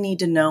 What do they need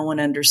to know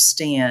and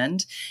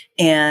understand?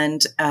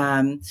 And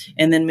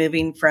then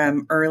moving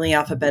from early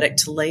alphabetic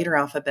to later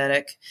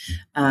alphabetic,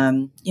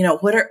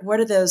 what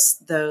are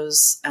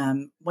those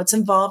what's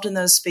involved in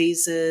those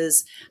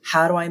phases?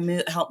 How do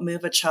I help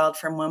move a child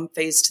from one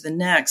phase to the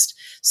next?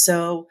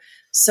 So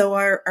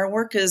our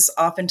work is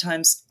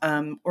oftentimes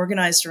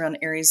organized around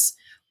areas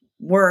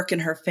work in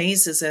her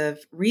phases of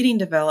reading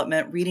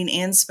development, reading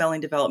and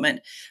spelling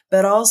development,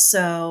 but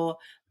also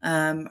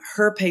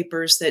her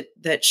papers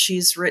that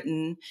she's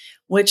written,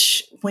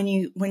 which when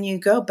you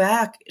go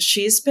back,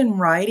 she's been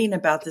writing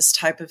about this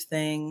type of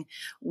thing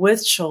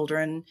with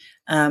children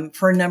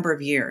for a number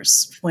of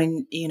years.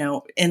 When,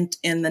 in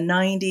the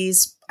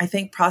 90s, I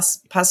think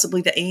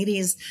possibly the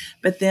 80s,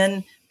 but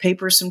then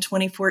papers from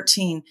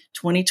 2014,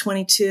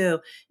 2022,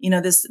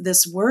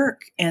 this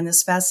work and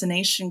this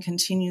fascination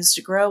continues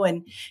to grow.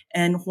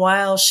 And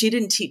while she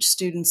didn't teach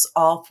students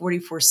all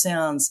 44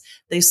 sounds,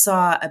 they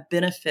saw a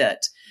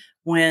benefit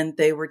when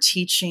they were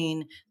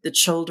teaching the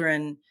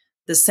children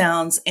the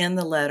sounds and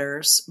the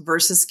letters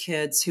versus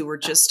kids who were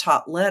just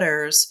taught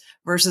letters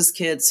versus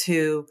kids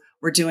who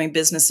were doing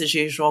business as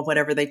usual,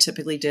 whatever they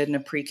typically did in a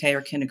pre-K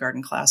or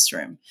kindergarten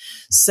classroom.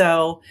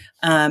 So,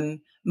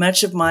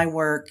 much of my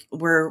work,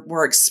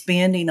 we're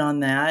expanding on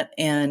that.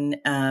 And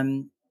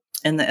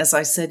as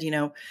I said,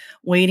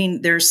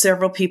 there's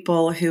several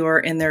people who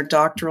are in their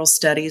doctoral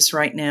studies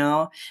right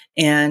now.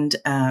 And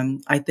I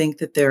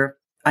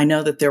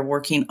know that they're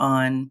working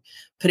on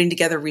putting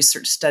together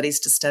research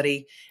studies to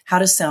study how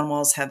do sound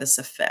walls have this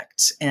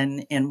effect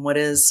and what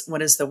is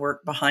the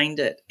work behind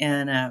it.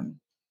 And,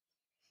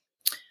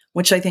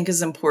 which I think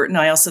is important.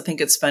 I also think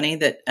it's funny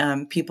that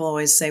people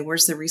always say,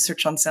 where's the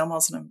research on sound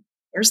walls? And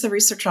where's the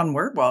research on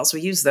word walls?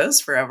 We use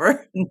those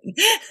forever.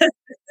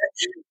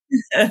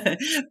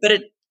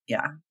 But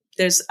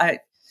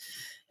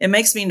it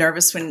makes me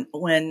nervous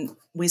when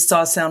we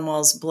saw sound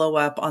walls blow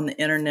up on the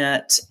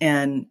internet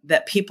and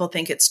that people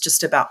think it's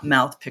just about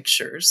mouth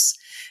pictures.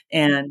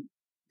 And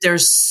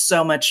there's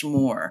so much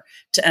more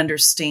to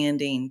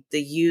understanding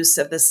the use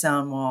of the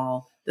sound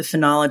wall, the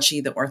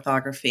phonology, the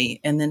orthography,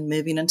 and then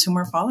moving into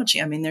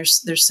morphology. I mean,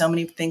 there's so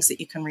many things that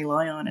you can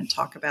rely on and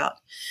talk about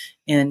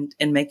in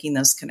making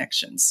those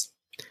connections.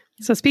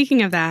 So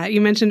speaking of that,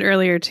 you mentioned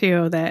earlier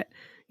too that,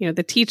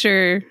 the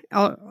teacher,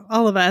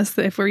 all of us,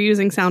 if we're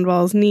using sound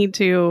walls, need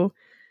to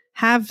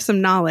have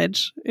some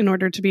knowledge in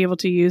order to be able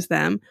to use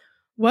them.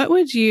 What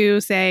would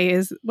you say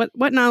is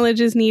what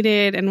knowledge is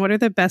needed, and what are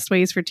the best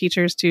ways for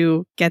teachers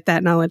to get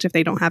that knowledge if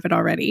they don't have it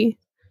already?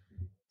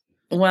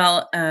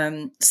 Well,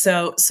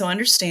 so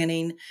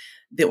understanding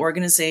the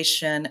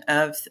organization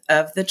of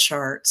the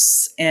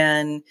charts,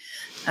 and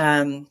so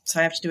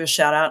I have to do a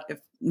shout out.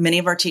 Many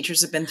of our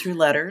teachers have been through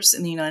letters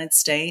in the United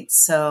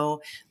States.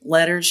 So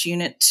letters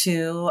unit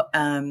 2,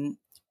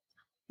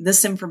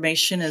 this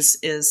information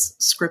is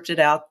scripted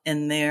out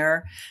in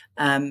there.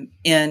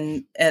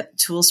 At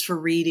Tools for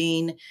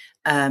Reading,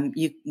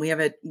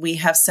 we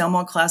have sound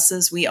wall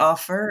classes we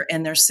offer,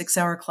 and they're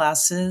 6-hour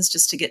classes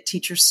just to get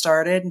teachers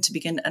started and to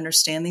begin to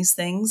understand these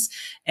things.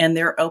 And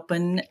they're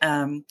open.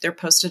 They're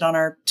posted on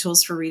our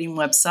Tools for Reading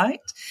website.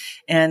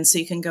 And so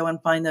you can go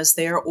and find those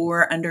there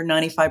or under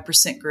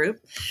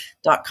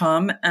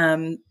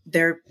 95percentgroup.com.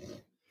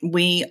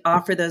 We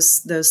offer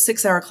those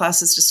 6-hour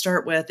classes to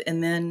start with.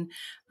 And then,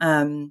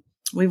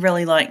 we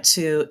really like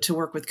to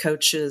work with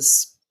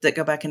coaches that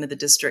go back into the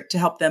district to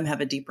help them have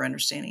a deeper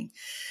understanding,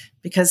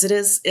 because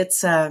there's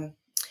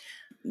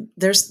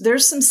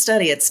some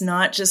study. It's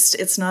not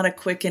a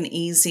quick and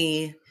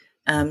easy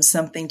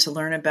something to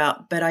learn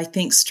about, but I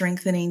think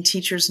strengthening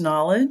teachers'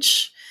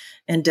 knowledge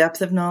and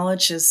depth of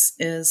knowledge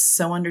is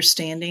so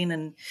understanding,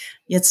 and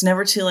it's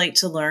never too late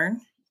to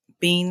learn.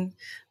 Being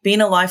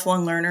a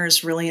lifelong learner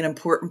is really an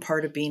important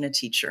part of being a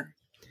teacher.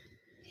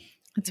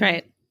 That's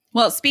right.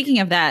 Well, speaking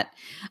of that,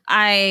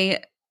 I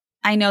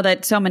know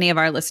that so many of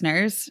our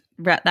listeners,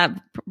 that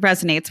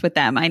resonates with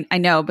them. I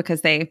know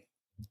because they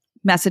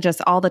message us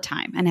all the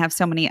time and have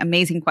so many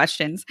amazing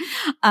questions.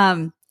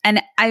 And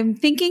I'm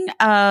thinking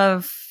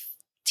of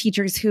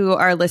teachers who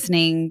are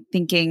listening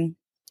thinking,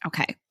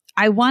 okay,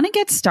 I want to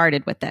get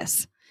started with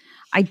this.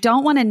 I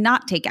don't want to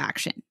not take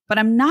action, but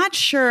I'm not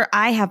sure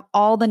I have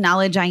all the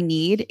knowledge I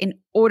need in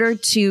order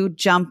to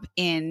jump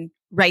in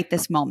right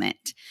this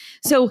moment.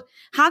 So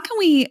how can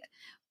we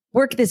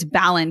work this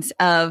balance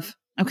of,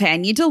 okay, I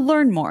need to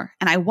learn more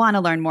and I want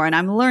to learn more, and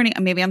I'm learning,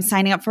 maybe I'm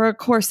signing up for a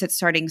course that's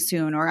starting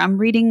soon, or I'm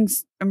reading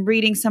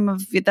some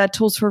of the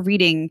Tools for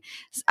Reading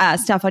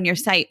stuff on your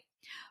site.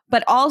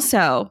 But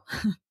also,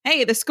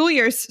 hey, the school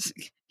year's,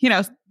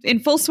 in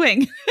full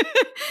swing.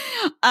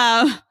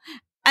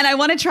 And I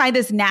want to try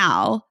this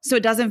now so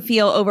it doesn't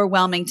feel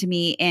overwhelming to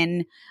me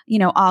in,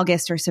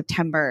 August or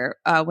September,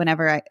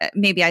 whenever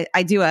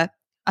I do a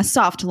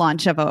soft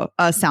launch of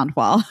a sound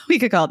wall, we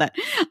could call that,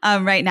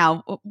 right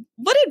now.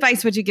 What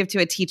advice would you give to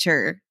a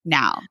teacher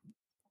now?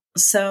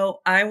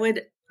 So I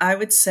would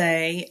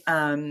say,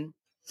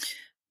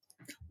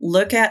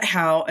 Look at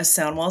how a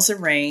sound wall is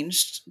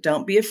arranged.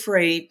 Don't be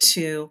afraid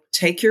to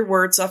take your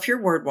words off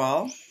your word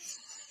wall,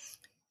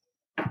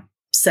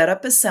 set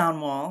up a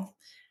sound wall.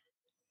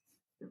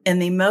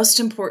 And the most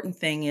important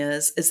thing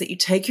is that you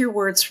take your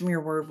words from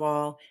your word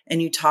wall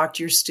and you talk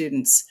to your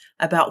students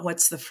about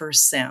what's the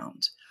first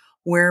sound.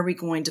 Where are we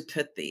going to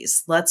put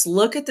these? Let's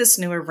look at this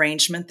new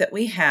arrangement that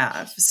we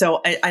have.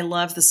 So I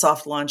love the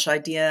soft launch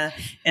idea.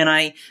 And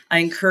I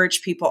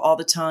encourage people all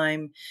the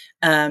time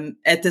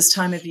at this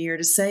time of year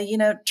to say,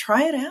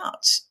 try it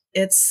out.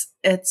 It's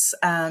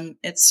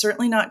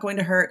certainly not going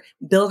to hurt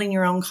building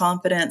your own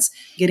confidence,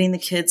 getting the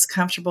kids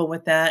comfortable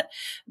with that.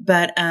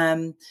 But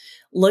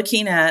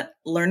looking at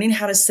learning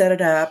how to set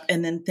it up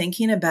and then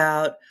thinking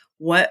about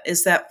what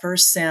is that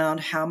first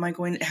sound? How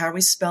are we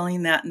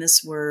spelling that in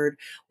this word?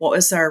 What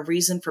was our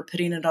reason for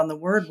putting it on the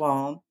word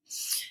wall?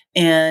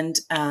 And,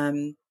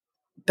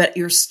 but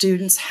your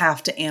students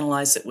have to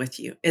analyze it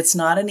with you. It's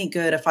not any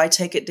good if I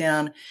take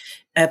down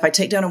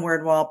a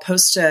word wall,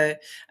 post a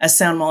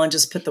sound wall and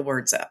just put the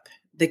words up.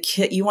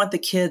 You want the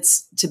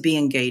kids to be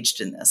engaged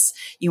in this.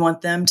 You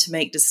want them to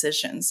make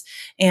decisions.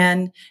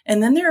 And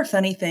then there are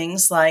funny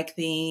things like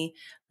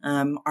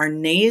our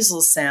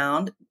nasal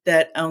sound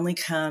that only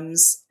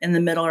comes in the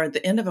middle or at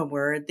the end of a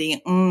word,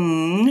 the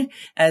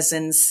as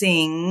in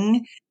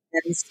sing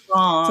and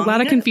song. There's a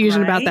lot of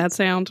confusion about right? that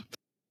sound.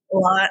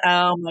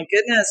 Oh my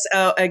goodness.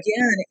 Oh,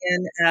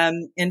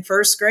 again, in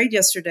first grade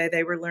yesterday,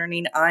 they were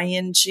learning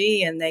ing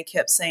and they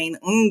kept saying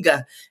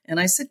unga. And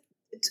I said,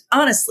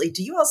 honestly,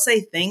 do you all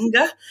say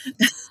thinga?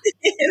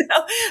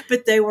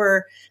 But they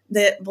were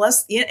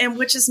and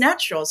which is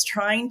natural, is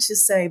trying to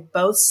say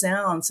both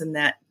sounds in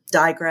that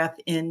digraph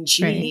ng.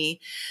 Right.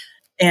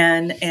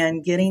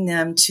 And getting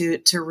them to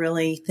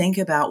really think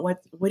about what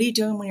are you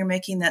doing when you're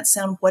making that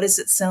sound? What does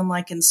it sound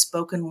like in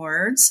spoken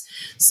words?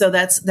 So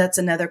that's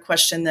another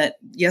question that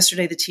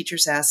yesterday the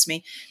teachers asked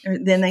me.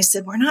 Then they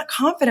said, we're not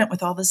confident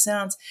with all the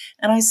sounds.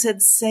 And I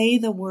said, say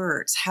the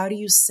words. How do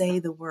you say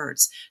the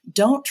words?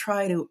 Don't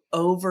try to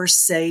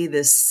oversay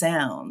this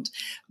sound,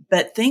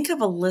 but think of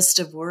a list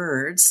of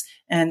words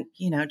and,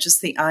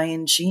 just the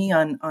ing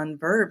on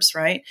verbs,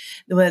 right?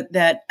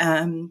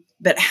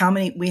 But how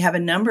many, we have a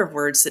number of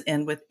words that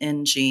end with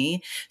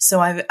ng.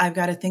 So I've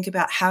got to think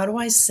about, how do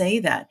I say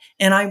that?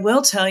 And I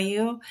will tell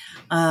you,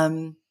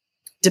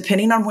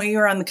 depending on where you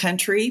are on the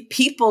country,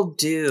 people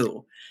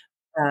do.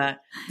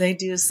 They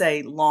do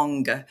say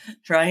long,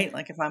 right?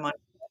 Like if I'm on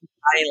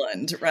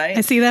island, right?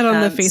 I see that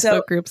on the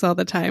Facebook groups all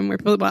the time where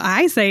people,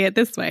 I say it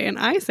this way and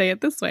I say it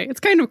this way.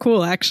 It's kind of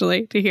cool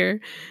actually to hear.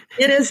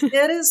 It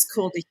is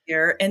cool to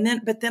hear.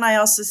 But then I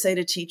also say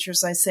to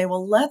teachers, I say,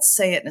 well, let's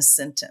say it in a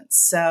sentence.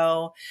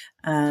 So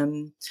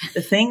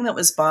the thing that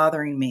was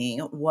bothering me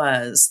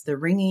was the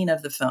ringing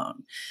of the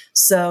phone.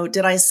 So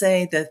did I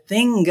say the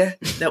thing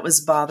that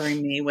was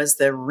bothering me was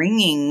the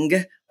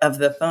ringing of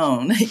the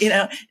phone?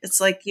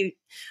 It's like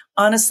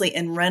honestly,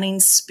 in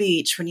running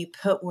speech, when you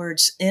put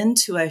words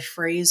into a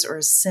phrase or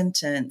a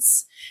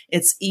sentence,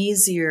 it's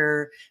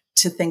easier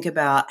to think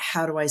about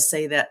how do I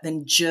say that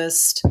than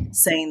just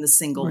saying the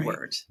single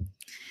word.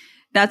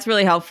 That's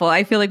really helpful.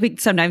 I feel like we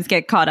sometimes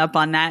get caught up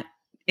on that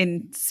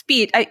in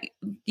speech,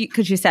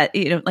 because you said,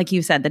 like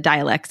you said, the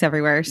dialects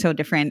everywhere are so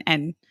different.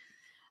 And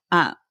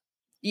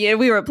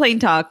we were at Plain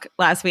Talk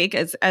last week,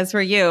 as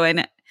were you,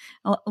 and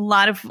a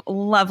lot of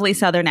lovely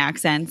Southern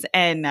accents.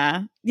 And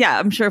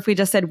I'm sure if we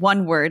just said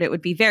one word, it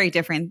would be very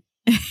different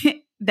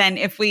than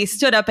if we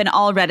stood up and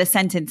all read a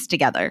sentence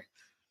together.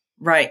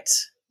 Right.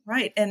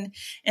 And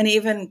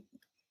even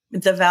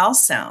the vowel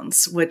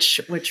sounds, which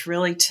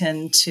really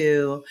tend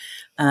to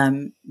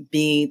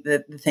be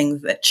the thing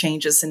that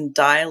changes in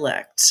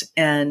dialect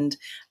and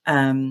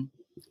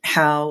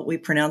how we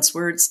pronounce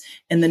words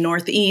in the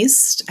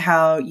Northeast,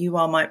 how you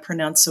all might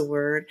pronounce a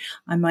word.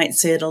 I might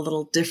say it a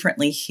little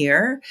differently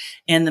here.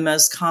 And the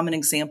most common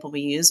example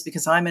we use,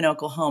 because I'm in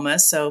Oklahoma,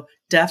 so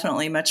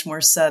definitely much more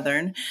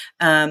Southern.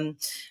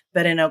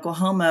 But in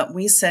Oklahoma,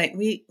 we say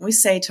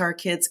to our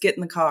kids, get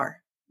in the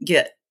car,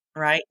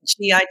 right?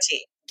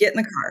 G-I-T, get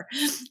in the car.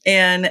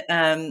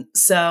 And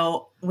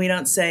so we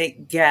don't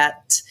say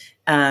get,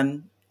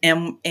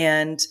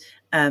 and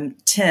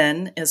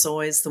 10 is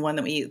always the one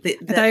that we use.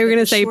 I thought you were going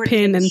to say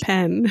pin and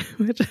pen.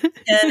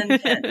 Pen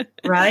and pen,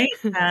 right?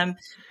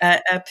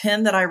 A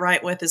pen that I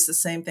write with is the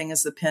same thing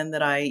as the pen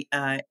that I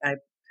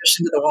push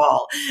into the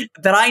wall.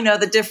 But I know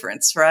the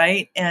difference,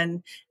 right?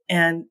 And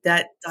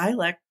that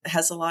dialect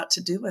has a lot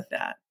to do with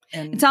that.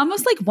 And it's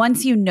almost like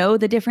once you know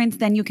the difference,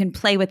 then you can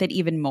play with it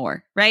even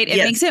more, right?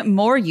 It makes it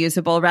more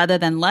usable rather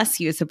than less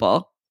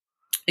usable.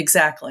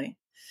 Exactly.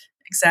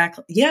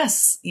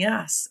 Yes.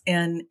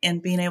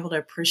 And being able to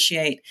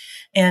appreciate.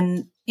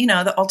 And,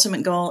 the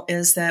ultimate goal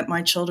is that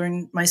my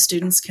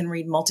students can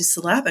read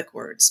multisyllabic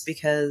words,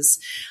 because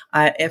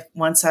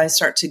once I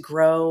start to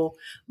grow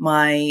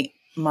my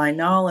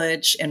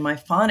knowledge and my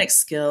phonics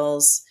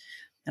skills,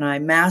 and I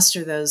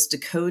master those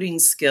decoding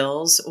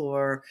skills,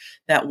 or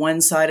that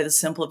one side of the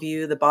simple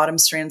view, the bottom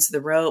strands of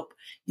the rope,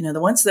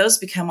 once those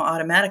become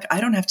automatic, I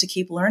don't have to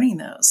keep learning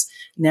those.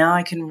 Now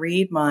I can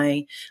read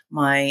my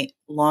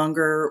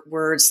longer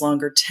words,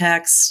 longer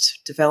text,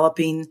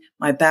 developing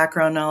my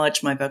background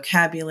knowledge, my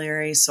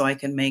vocabulary, so I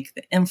can make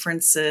the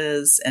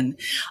inferences and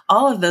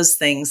all of those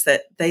things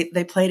that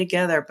they play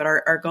together. But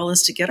our goal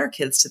is to get our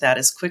kids to that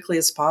as quickly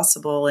as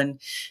possible and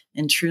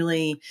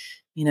truly,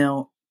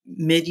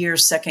 mid-year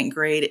second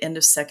grade, end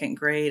of second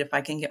grade, if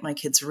I can get my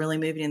kids really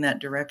moving in that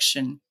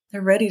direction,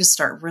 they're ready to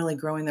start really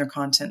growing their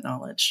content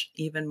knowledge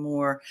even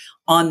more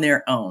on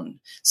their own.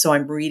 So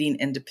I'm reading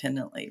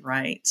independently,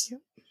 right?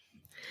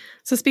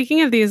 So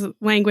speaking of these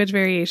language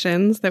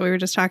variations that we were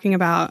just talking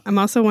about, I'm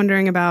also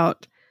wondering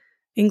about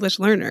English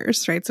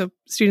learners, right? So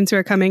students who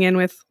are coming in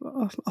with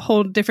a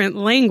whole different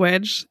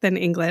language than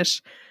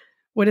English.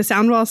 Would a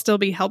sound wall still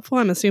be helpful?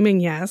 I'm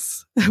assuming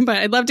yes, but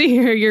I'd love to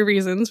hear your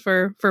reasons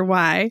for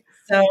why.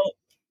 So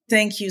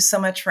thank you so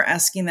much for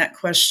asking that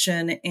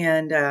question.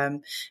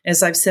 And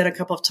as I've said a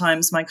couple of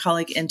times, my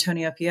colleague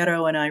Antonio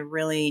Fierro and I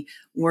really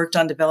worked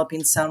on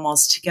developing sound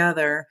walls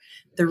together.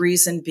 The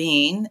reason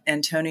being,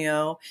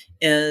 Antonio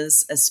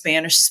is a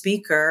Spanish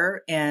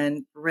speaker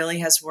and really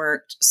has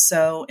worked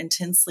so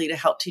intensely to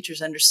help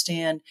teachers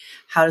understand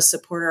how to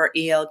support our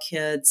EL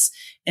kids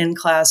in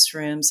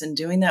classrooms and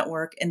doing that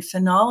work. And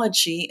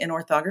phonology and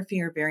orthography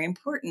are very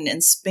important.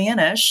 In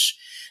Spanish,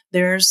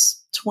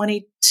 there's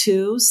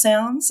 22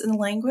 sounds in the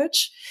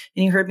language.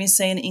 And you heard me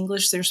say in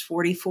English, there's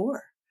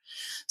 44.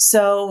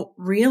 So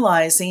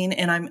realizing,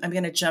 and I'm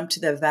going to jump to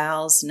the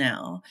vowels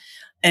now.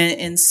 And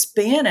in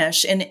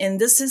Spanish, and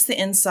this is the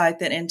insight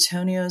that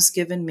Antonio's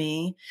given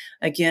me.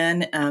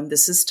 Again,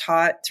 this is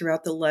taught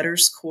throughout the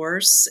letters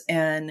course,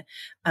 and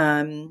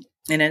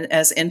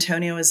as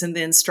Antonio is in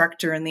the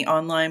instructor in the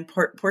online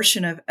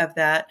portion of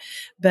that,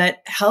 but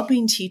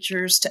helping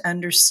teachers to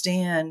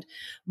understand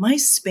my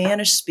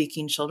Spanish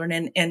speaking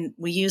children, and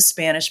we use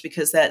Spanish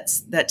because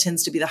that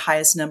tends to be the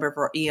highest number of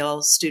our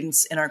EL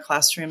students in our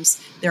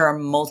classrooms. There are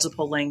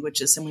multiple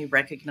languages, and we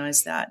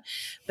recognize that,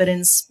 but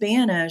in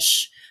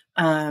Spanish.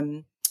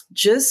 And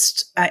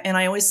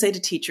I always say to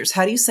teachers,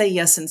 how do you say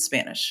yes in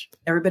Spanish?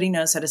 Everybody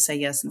knows how to say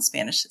yes in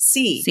Spanish.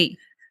 Sí.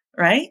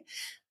 Right?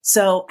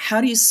 So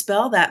how do you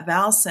spell that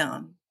vowel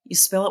sound? You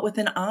spell it with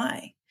an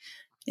I.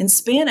 In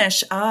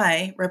Spanish,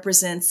 I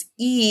represents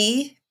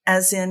E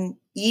as in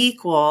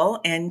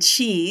equal and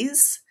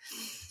cheese.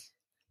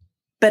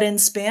 But in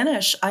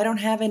Spanish, I don't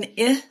have an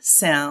I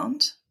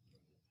sound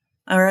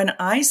or an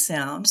I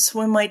sound. So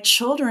when my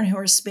children who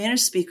are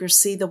Spanish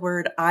speakers see the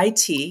word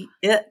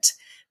it,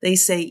 they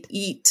say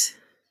eat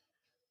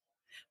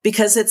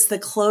because it's the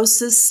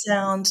closest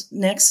sound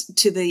next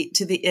to the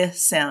I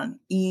sound,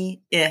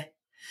 I.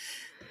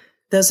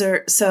 Those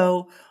are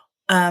so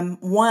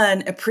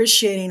one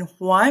appreciating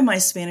why my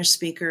Spanish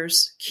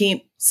speakers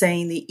keep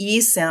saying the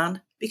E sound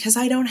because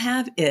I don't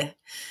have I.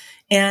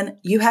 And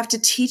you have to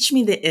teach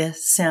me the I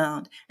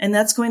sound. And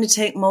that's going to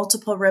take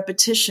multiple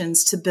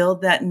repetitions to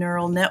build that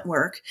neural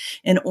network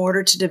in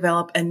order to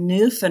develop a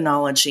new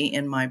phonology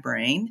in my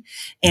brain.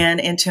 And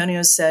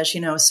Antonio says,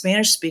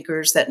 Spanish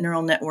speakers, that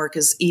neural network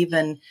is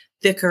even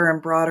thicker and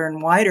broader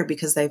and wider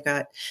because they've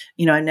got,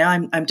 now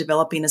I'm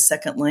developing a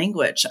second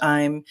language.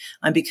 I'm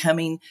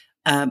becoming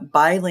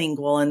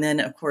bilingual. And then,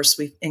 of course,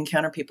 we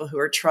encounter people who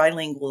are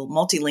trilingual,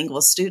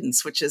 multilingual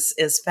students, which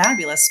is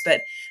fabulous.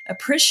 But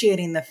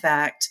appreciating the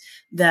fact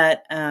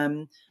that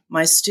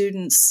my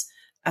students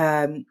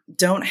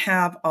don't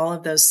have all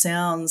of those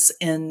sounds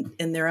in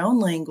their own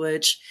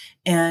language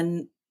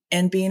and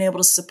being able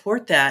to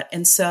support that.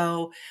 And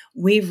so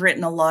we've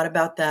written a lot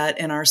about that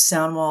in our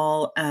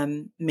Soundwall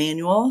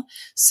manual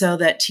so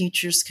that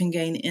teachers can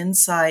gain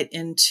insight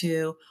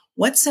into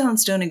what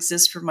sounds don't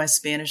exist for my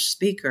Spanish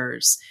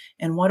speakers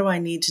and what do I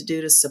need to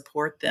do to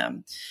support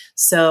them?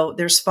 So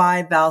there's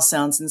 5 vowel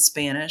sounds in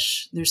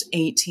Spanish. There's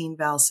 18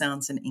 vowel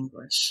sounds in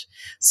English.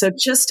 So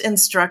just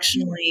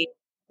instructionally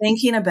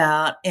thinking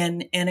about,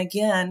 and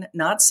again,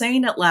 not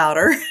saying it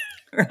louder,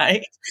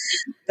 right?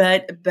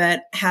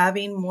 But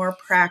having more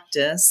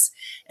practice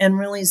and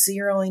really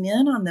zeroing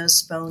in on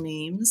those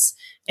phonemes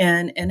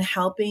and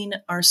helping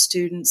our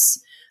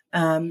students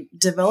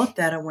develop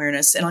that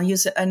awareness. And I'll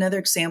use another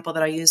example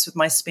that I use with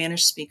my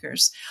Spanish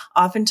speakers.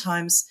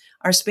 Oftentimes,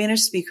 our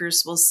Spanish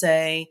speakers will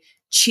say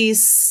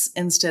cheese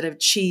instead of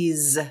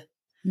cheese.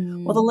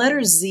 Well, the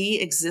letter Z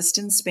exists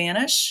in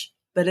Spanish,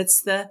 but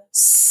it's the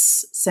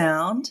S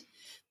sound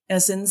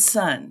as in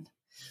sun.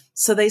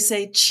 So they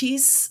say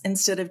cheese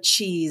instead of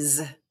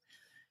cheese.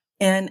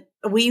 And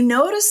we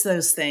notice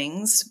those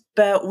things,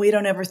 but we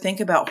don't ever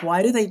think about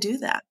why do they do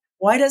that?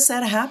 Why does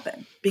that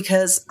happen?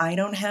 Because I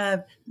don't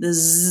have the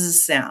Z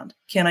sound.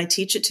 Can I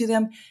teach it to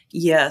them?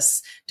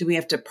 Yes. Do we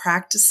have to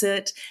practice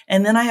it?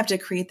 And then I have to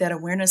create that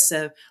awareness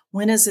of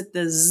when is it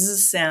the Z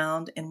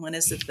sound and when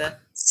is it the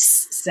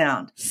S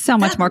sound? So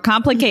much more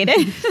complicated.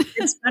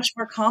 It's much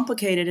more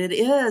complicated. It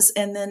is.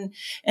 And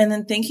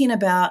then thinking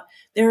about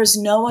there is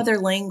no other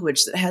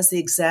language that has the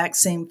exact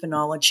same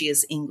phonology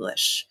as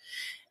English.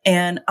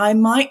 And I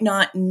might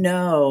not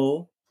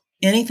know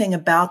anything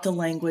about the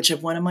language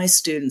of one of my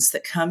students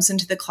that comes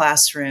into the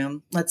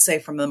classroom, let's say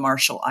from the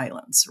Marshall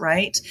Islands,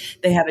 right?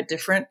 They have a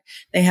different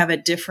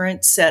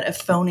set of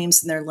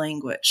phonemes in their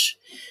language.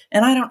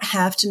 And I don't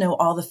have to know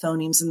all the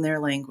phonemes in their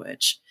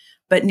language,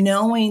 but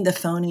knowing the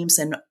phonemes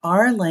in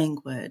our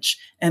language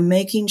and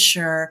making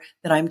sure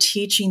that I'm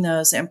teaching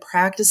those and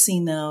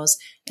practicing those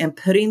and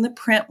putting the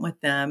print with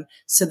them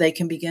so they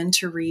can begin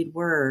to read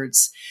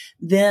words,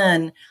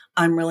 then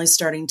I'm really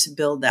starting to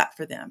build that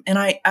for them. And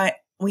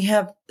we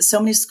have so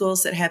many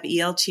schools that have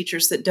EL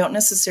teachers that don't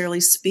necessarily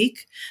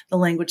speak the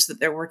language that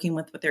they're working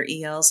with their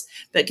ELs,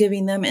 but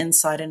giving them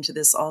insight into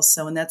this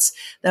also. And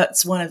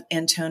that's one of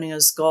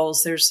Antonio's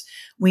goals.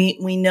 We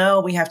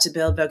know we have to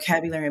build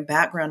vocabulary and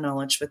background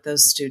knowledge with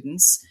those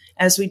students,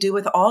 as we do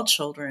with all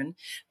children,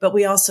 but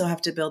we also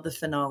have to build the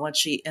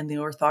phonology and the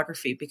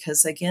orthography,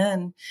 because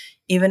again,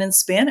 even in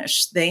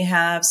Spanish, they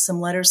have some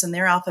letters in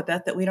their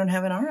alphabet that we don't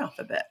have in our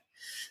alphabet.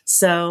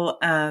 So,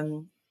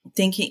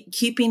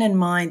 keeping in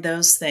mind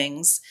those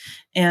things.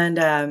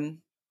 And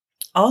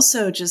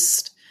also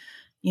just,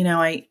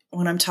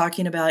 when I'm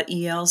talking about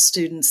EL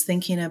students,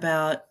 thinking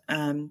about,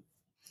 I'm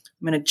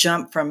going to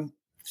jump from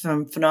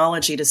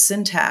phonology to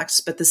syntax,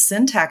 but the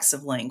syntax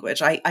of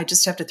language, I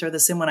just have to throw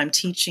this in when I'm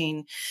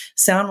teaching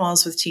sound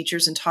walls with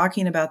teachers and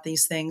talking about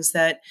these things,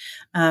 that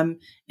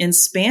in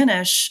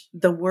Spanish,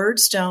 the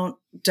words don't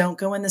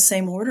go in the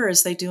same order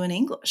as they do in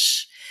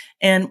English.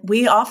 And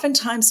we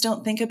oftentimes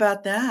don't think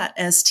about that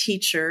as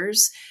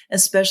teachers,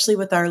 especially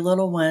with our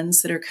little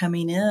ones that are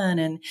coming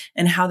in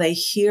and how they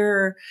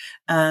hear.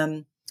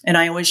 And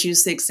I always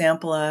use the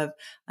example of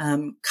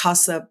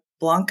Casa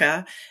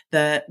Blanca,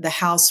 the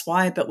house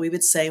white, but we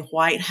would say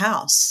White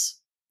House,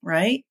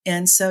 right?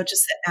 And so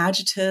just the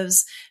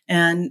adjectives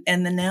and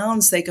the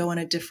nouns, they go in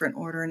a different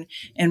order,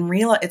 and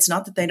realize it's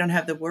not that they don't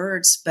have the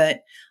words,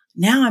 but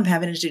now I'm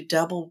having to do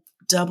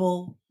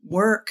double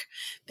work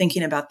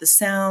thinking about the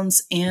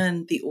sounds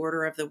and the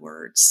order of the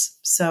words.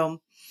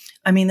 So,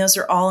 those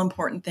are all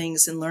important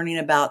things in learning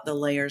about the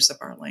layers of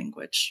our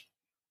language.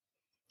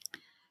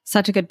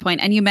 Such a good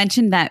point. And you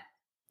mentioned that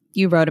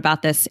you wrote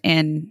about this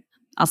in,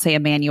 I'll say,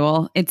 a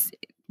manual. It's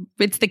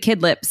the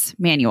Kid Lips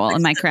manual.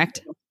 Am I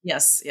correct?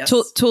 Yes.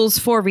 Tools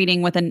for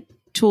reading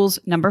tools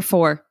number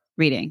 4,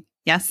 reading.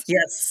 Yes?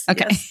 Yes.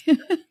 Okay. Yes.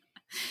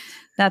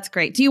 That's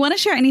great. Do you want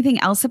to share anything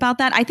else about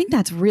that? I think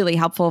that's really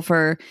helpful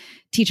for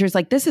teachers.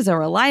 Like, this is a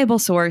reliable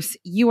source.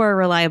 You are a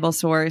reliable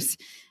source.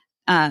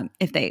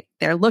 If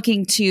they're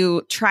looking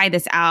to try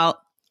this out,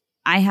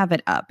 I have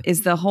it up.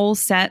 Is the whole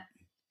set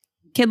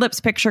Kid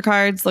Lips picture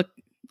cards look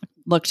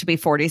to be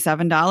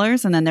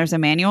 $47, and then there's a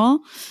manual.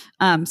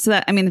 So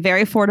that,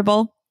 very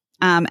affordable.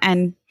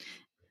 And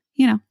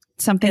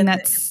something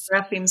that's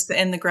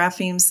the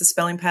graphemes, the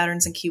spelling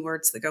patterns and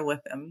keywords that go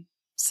with them.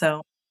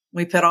 So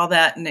we put all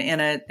that in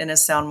a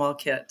Soundwall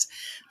kit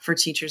for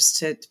teachers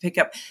to pick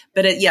up.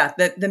 But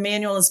the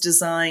manual is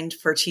designed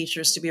for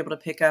teachers to be able to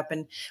pick up,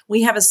 and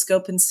we have a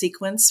scope and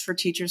sequence for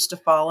teachers to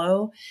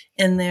follow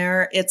in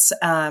there. It's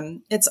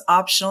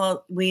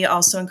optional. We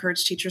also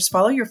encourage teachers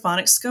follow your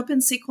phonics scope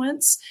and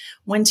sequence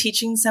when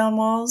teaching sound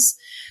walls.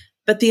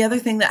 But the other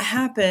thing that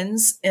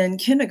happens in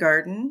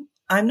kindergarten,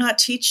 I'm not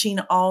teaching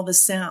all the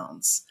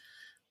sounds,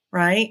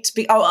 right?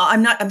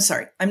 I'm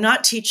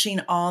not teaching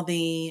all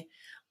the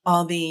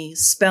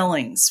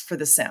spellings for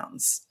the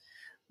sounds,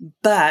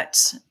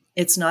 but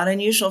it's not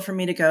unusual for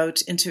me to go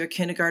into a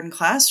kindergarten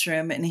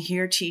classroom and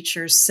hear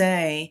teachers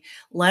say,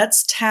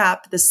 let's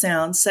tap the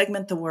sound,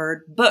 segment the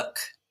word book,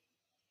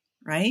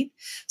 right?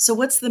 So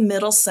what's the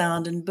middle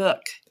sound in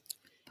book?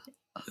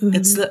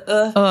 It's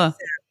the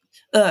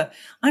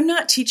I'm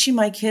not teaching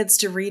my kids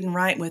to read and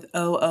write with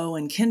O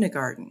in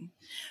kindergarten.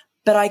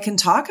 But I can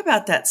talk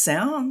about that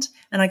sound,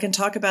 and I can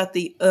talk about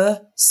the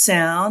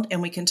sound,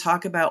 and we can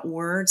talk about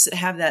words that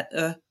have that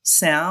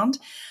sound.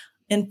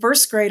 In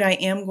first grade, I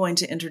am going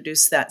to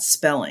introduce that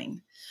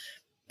spelling.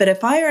 But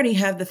if I already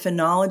have the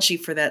phonology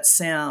for that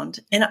sound,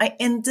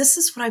 and this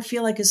is what I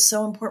feel like is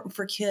so important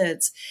for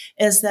kids,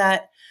 is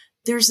that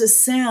there's a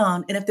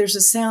sound, and if there's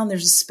a sound,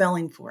 there's a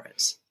spelling for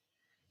it.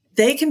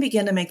 They can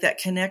begin to make that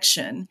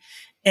connection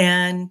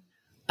and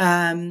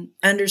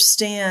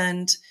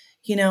understand.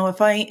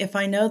 If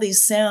I know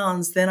these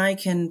sounds, then I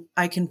can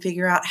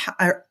figure out how,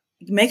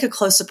 make a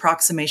close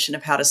approximation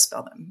of how to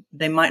spell them.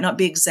 They might not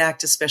be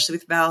exact, especially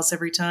with vowels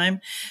every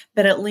time,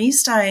 but at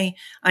least I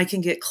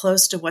can get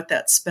close to what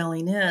that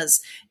spelling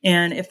is.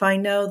 And if I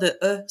know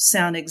the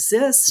sound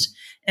exists,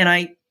 and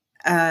I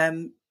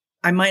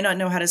might not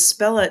know how to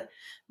spell it,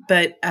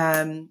 but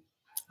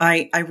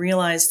I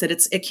realize that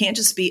it can't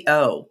just be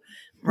O,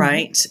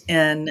 right?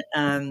 Mm-hmm.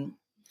 And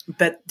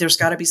but there's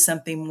got to be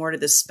something more to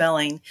the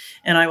spelling.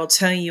 And I will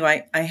tell you,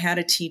 I had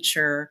a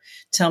teacher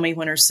tell me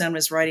when her son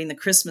was writing the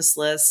Christmas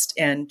list,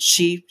 and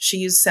she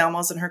used sound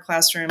walls in her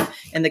classroom,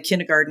 and the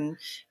kindergarten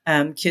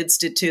kids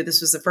did too.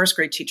 This was the first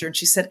grade teacher. And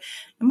she said,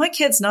 my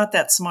kid's not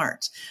that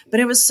smart, but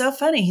it was so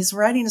funny. He's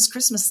writing his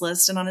Christmas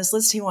list, and on his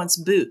list, he wants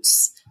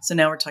boots. So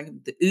now we're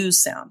talking the oo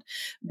sound.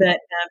 But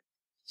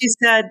she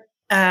said,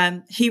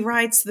 he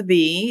writes the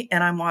B,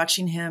 and I'm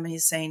watching him, and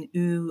he's saying,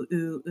 ooh,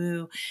 ooh,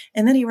 ooh.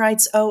 And then he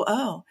writes, oh,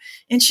 oh.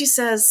 And she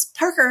says,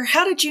 Parker,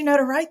 how did you know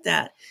to write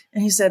that?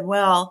 And he said,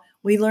 well,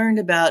 we learned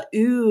about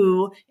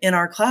ooh in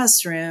our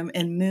classroom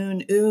and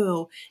moon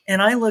ooh.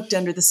 And I looked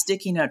under the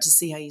sticky note to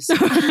see how you spell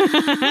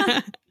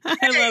it.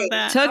 I love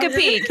that. Took a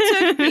peek.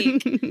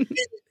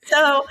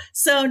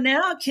 So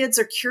now kids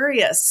are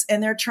curious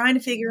and they're trying to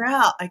figure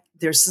out,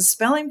 there's the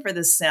spelling for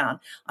this sound.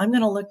 I'm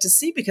going to look to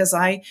see because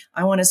I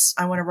want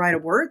to write a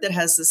word that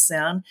has this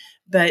sound,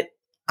 but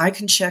I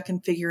can check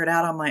and figure it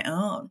out on my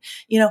own.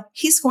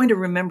 He's going to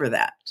remember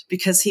that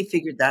because he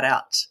figured that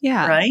out.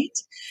 Yeah. Right.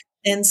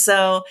 And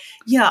so,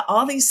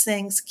 all these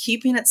things,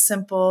 keeping it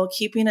simple,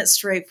 keeping it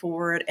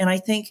straightforward. And I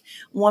think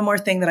one more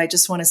thing that I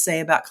just want to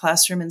say about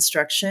classroom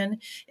instruction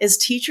is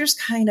teachers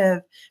kind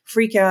of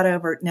freak out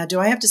over, now,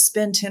 do I have to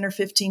spend 10 or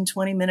 15,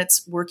 20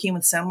 minutes working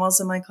with sound walls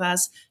in my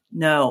class?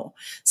 No,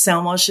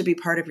 sound walls should be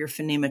part of your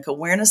phonemic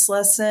awareness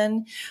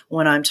lesson.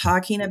 When I'm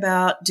talking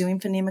about doing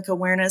phonemic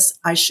awareness,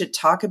 I should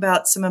talk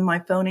about some of my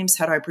phonemes.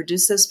 How do I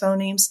produce those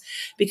phonemes?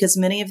 Because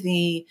many of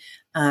the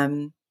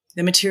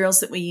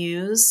materials that we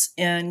use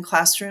in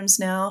classrooms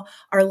now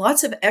are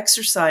lots of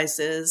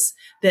exercises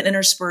that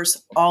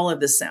intersperse all of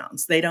the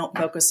sounds. They don't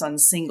focus on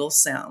single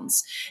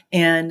sounds.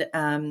 And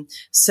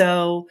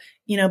so,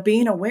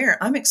 being aware,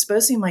 I'm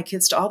exposing my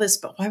kids to all this,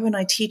 but why wouldn't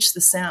I teach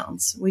the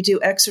sounds? We do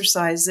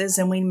exercises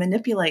and we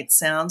manipulate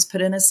sounds,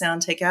 put in a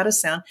sound, take out a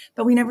sound,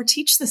 but we never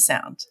teach the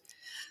sound.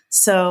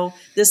 So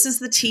this is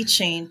the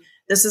teaching.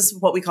 This is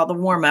what we call the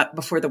warm up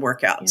before the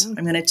workout. Yeah.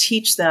 I'm going to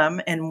teach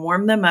them and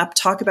warm them up,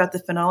 talk about the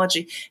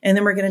phonology, and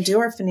then we're going to do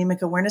our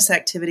phonemic awareness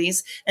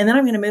activities. And then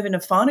I'm going to move into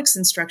phonics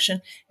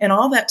instruction. And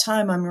all that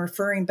time I'm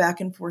referring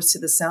back and forth to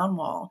the sound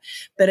wall,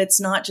 but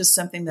it's not just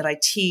something that I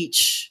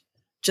teach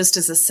just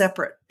as a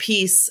separate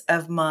piece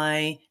of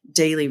my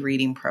daily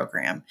reading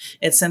program.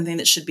 It's something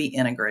that should be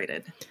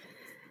integrated.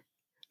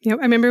 I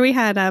remember we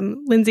had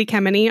Lindsay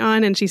Kemeny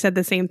on, and she said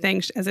the same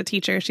thing as a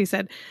teacher. She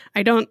said,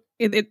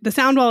 the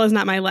sound wall is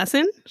not my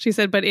lesson. She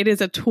said, but it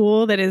is a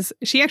tool that is,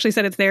 she actually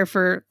said it's there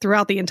for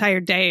throughout the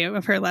entire day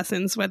of her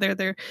lessons, whether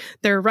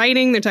they're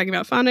writing, they're talking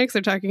about phonics,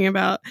 they're talking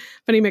about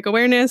phonemic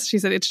awareness. She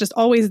said, it's just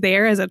always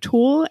there as a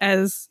tool,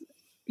 as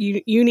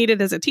you need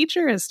it as a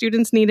teacher, as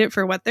students need it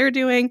for what they're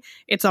doing.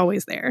 It's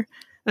always there.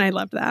 And I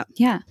love that.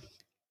 Yeah.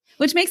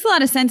 Which makes a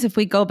lot of sense if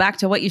we go back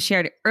to what you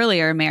shared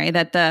earlier, Mary,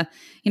 that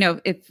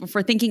if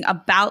we're thinking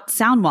about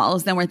sound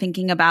walls, then we're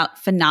thinking about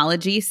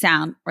phonology,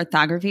 sound,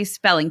 orthography,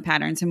 spelling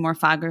patterns, and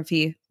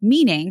morphography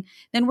meaning,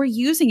 then we're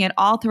using it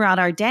all throughout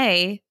our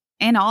day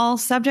in all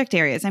subject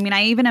areas. I mean,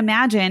 I even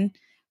imagine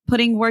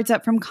putting words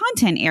up from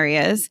content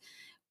areas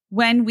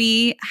when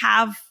we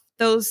have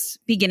those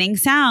beginning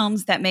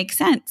sounds that make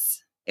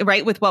sense,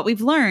 right, with what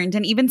we've learned.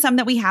 And even some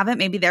that we haven't,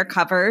 maybe they're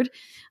covered.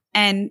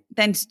 And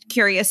then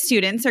curious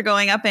students are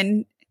going up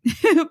and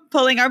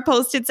pulling our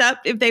Post-its up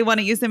if they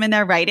want to use them in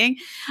their writing.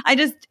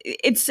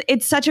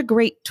 It's such a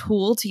great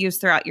tool to use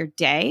throughout your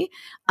day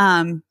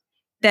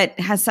that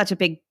has such a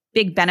big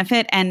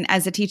benefit. And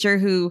as a teacher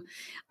who,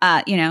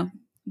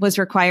 was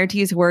required to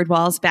use word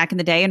walls back in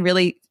the day and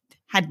really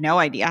had no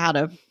idea how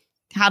to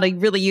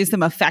really use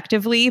them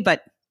effectively,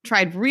 but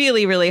tried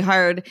really, really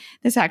hard,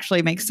 this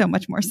actually makes so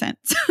much more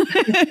sense.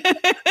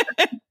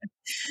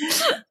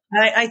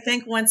 I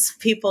think once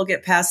people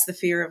get past the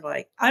fear of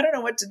I don't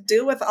know what to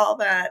do with all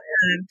that,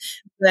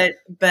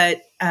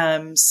 but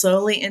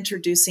slowly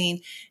introducing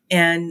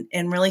and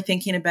really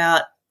thinking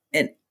about,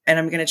 and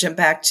I'm going to jump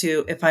back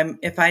to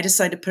if I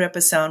decide to put up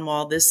a sound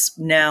wall this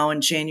now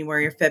in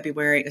January or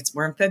February,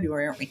 we're in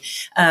February, aren't we?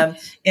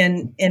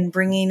 And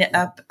bringing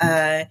up,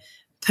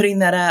 putting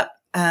that up,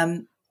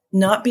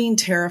 not being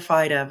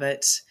terrified of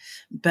it,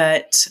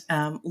 but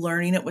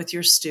learning it with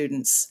your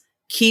students.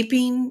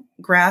 Keeping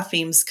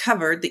graphemes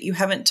covered that you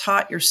haven't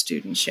taught your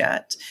students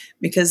yet,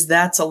 because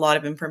that's a lot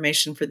of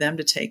information for them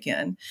to take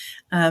in.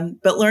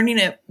 But learning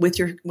it with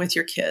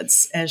your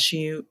kids as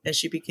you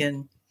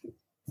begin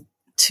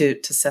to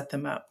set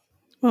them up.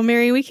 Well,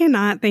 Mary, we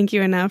cannot thank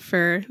you enough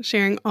for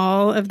sharing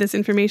all of this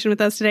information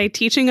with us today,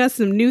 teaching us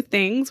some new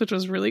things, which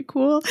was really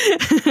cool.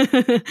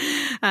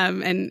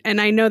 And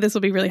I know this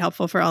will be really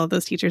helpful for all of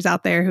those teachers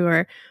out there who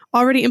are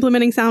already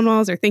implementing sound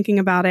walls or thinking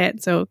about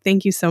it. So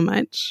thank you so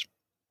much.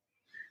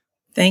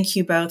 Thank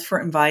you both for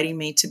inviting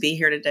me to be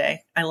here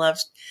today. I love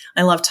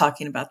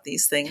talking about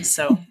these things.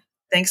 So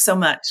thanks so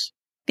much.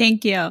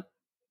 Thank you.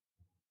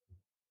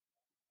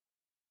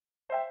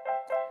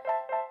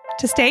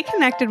 To stay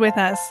connected with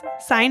us,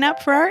 sign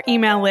up for our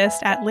email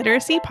list at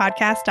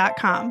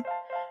literacypodcast.com.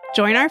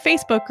 Join our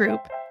Facebook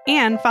group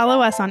and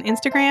follow us on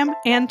Instagram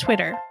and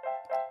Twitter.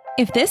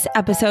 If this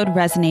episode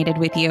resonated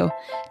with you,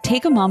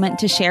 take a moment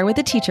to share with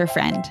a teacher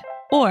friend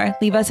or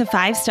leave us a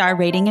 5-star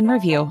rating and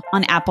review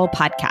on Apple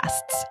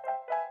Podcasts.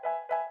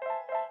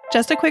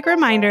 Just a quick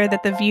reminder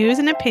that the views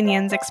and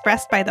opinions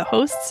expressed by the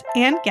hosts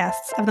and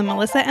guests of the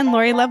Melissa and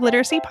Lori Love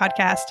Literacy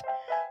podcast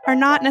are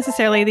not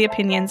necessarily the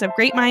opinions of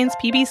Great Minds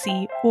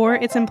PBC or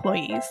its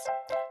employees.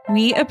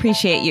 We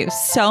appreciate you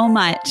so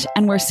much,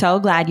 and we're so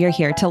glad you're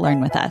here to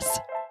learn with us.